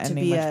like she got to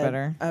be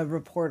a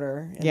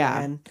reporter.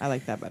 Yeah, I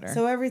like that better.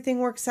 So everything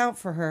works out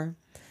for her.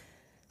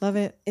 Love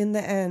it. In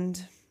the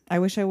end. I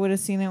wish I would have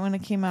seen it when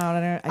it came out.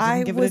 I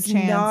didn't give it a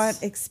chance. I was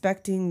not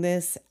expecting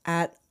this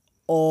at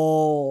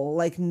all.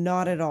 Like,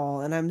 not at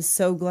all. And I'm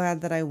so glad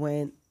that I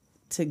went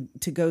to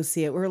go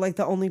see it. We were like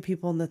the only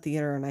people in the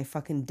theater, and I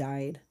fucking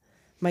died.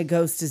 My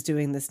ghost is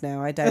doing this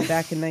now. I died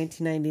back in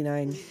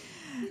 1999.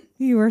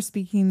 You are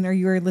speaking, or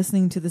you are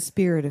listening to the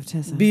spirit of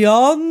Tessa.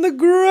 Beyond the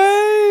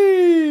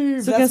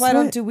grave. So that's why I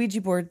don't do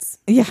Ouija boards.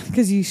 Yeah,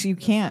 because you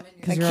can't.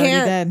 Because you're already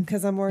dead.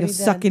 Because I'm already You'll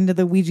dead. suck into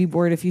the Ouija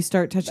board if you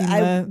start touching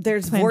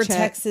there's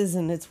planchette. vortexes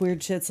and it's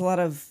weird shit. It's a lot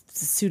of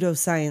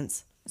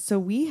pseudoscience. So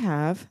we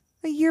have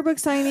a yearbook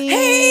signing.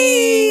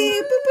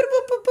 Hey!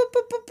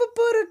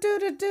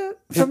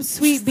 From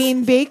Sweet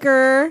Bean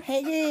Baker.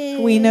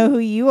 Hey! We know who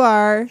you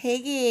are.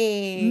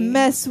 Hey!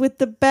 Mess with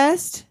the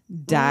best,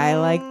 die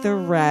like the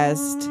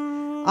rest.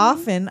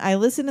 Often, I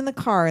listen in the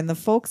car, and the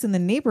folks in the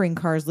neighboring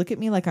cars look at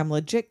me like I'm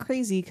legit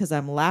crazy because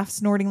I'm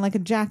snorting like a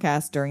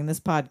jackass during this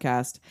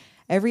podcast.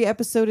 Every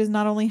episode is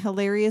not only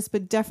hilarious,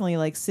 but definitely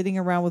like sitting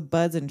around with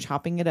buds and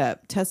chopping it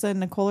up. Tessa and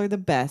Nicole are the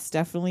best.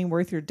 Definitely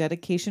worth your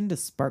dedication to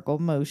Sparkle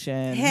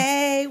Motion.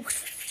 Hey!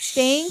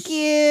 Thank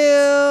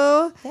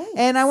you. Thanks.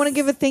 And I want to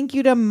give a thank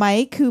you to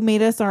Mike, who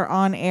made us our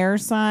on-air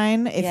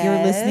sign. If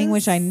you're listening,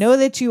 which I know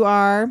that you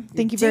are,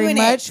 thank you very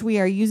much. We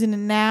are using it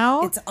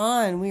now. It's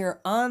on. We are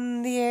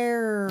on the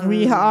air.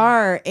 We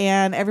are.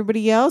 And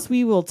everybody else,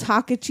 we will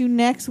talk at you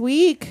next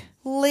week.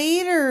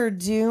 Later,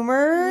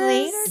 Doomers.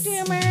 Later,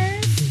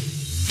 Doomers.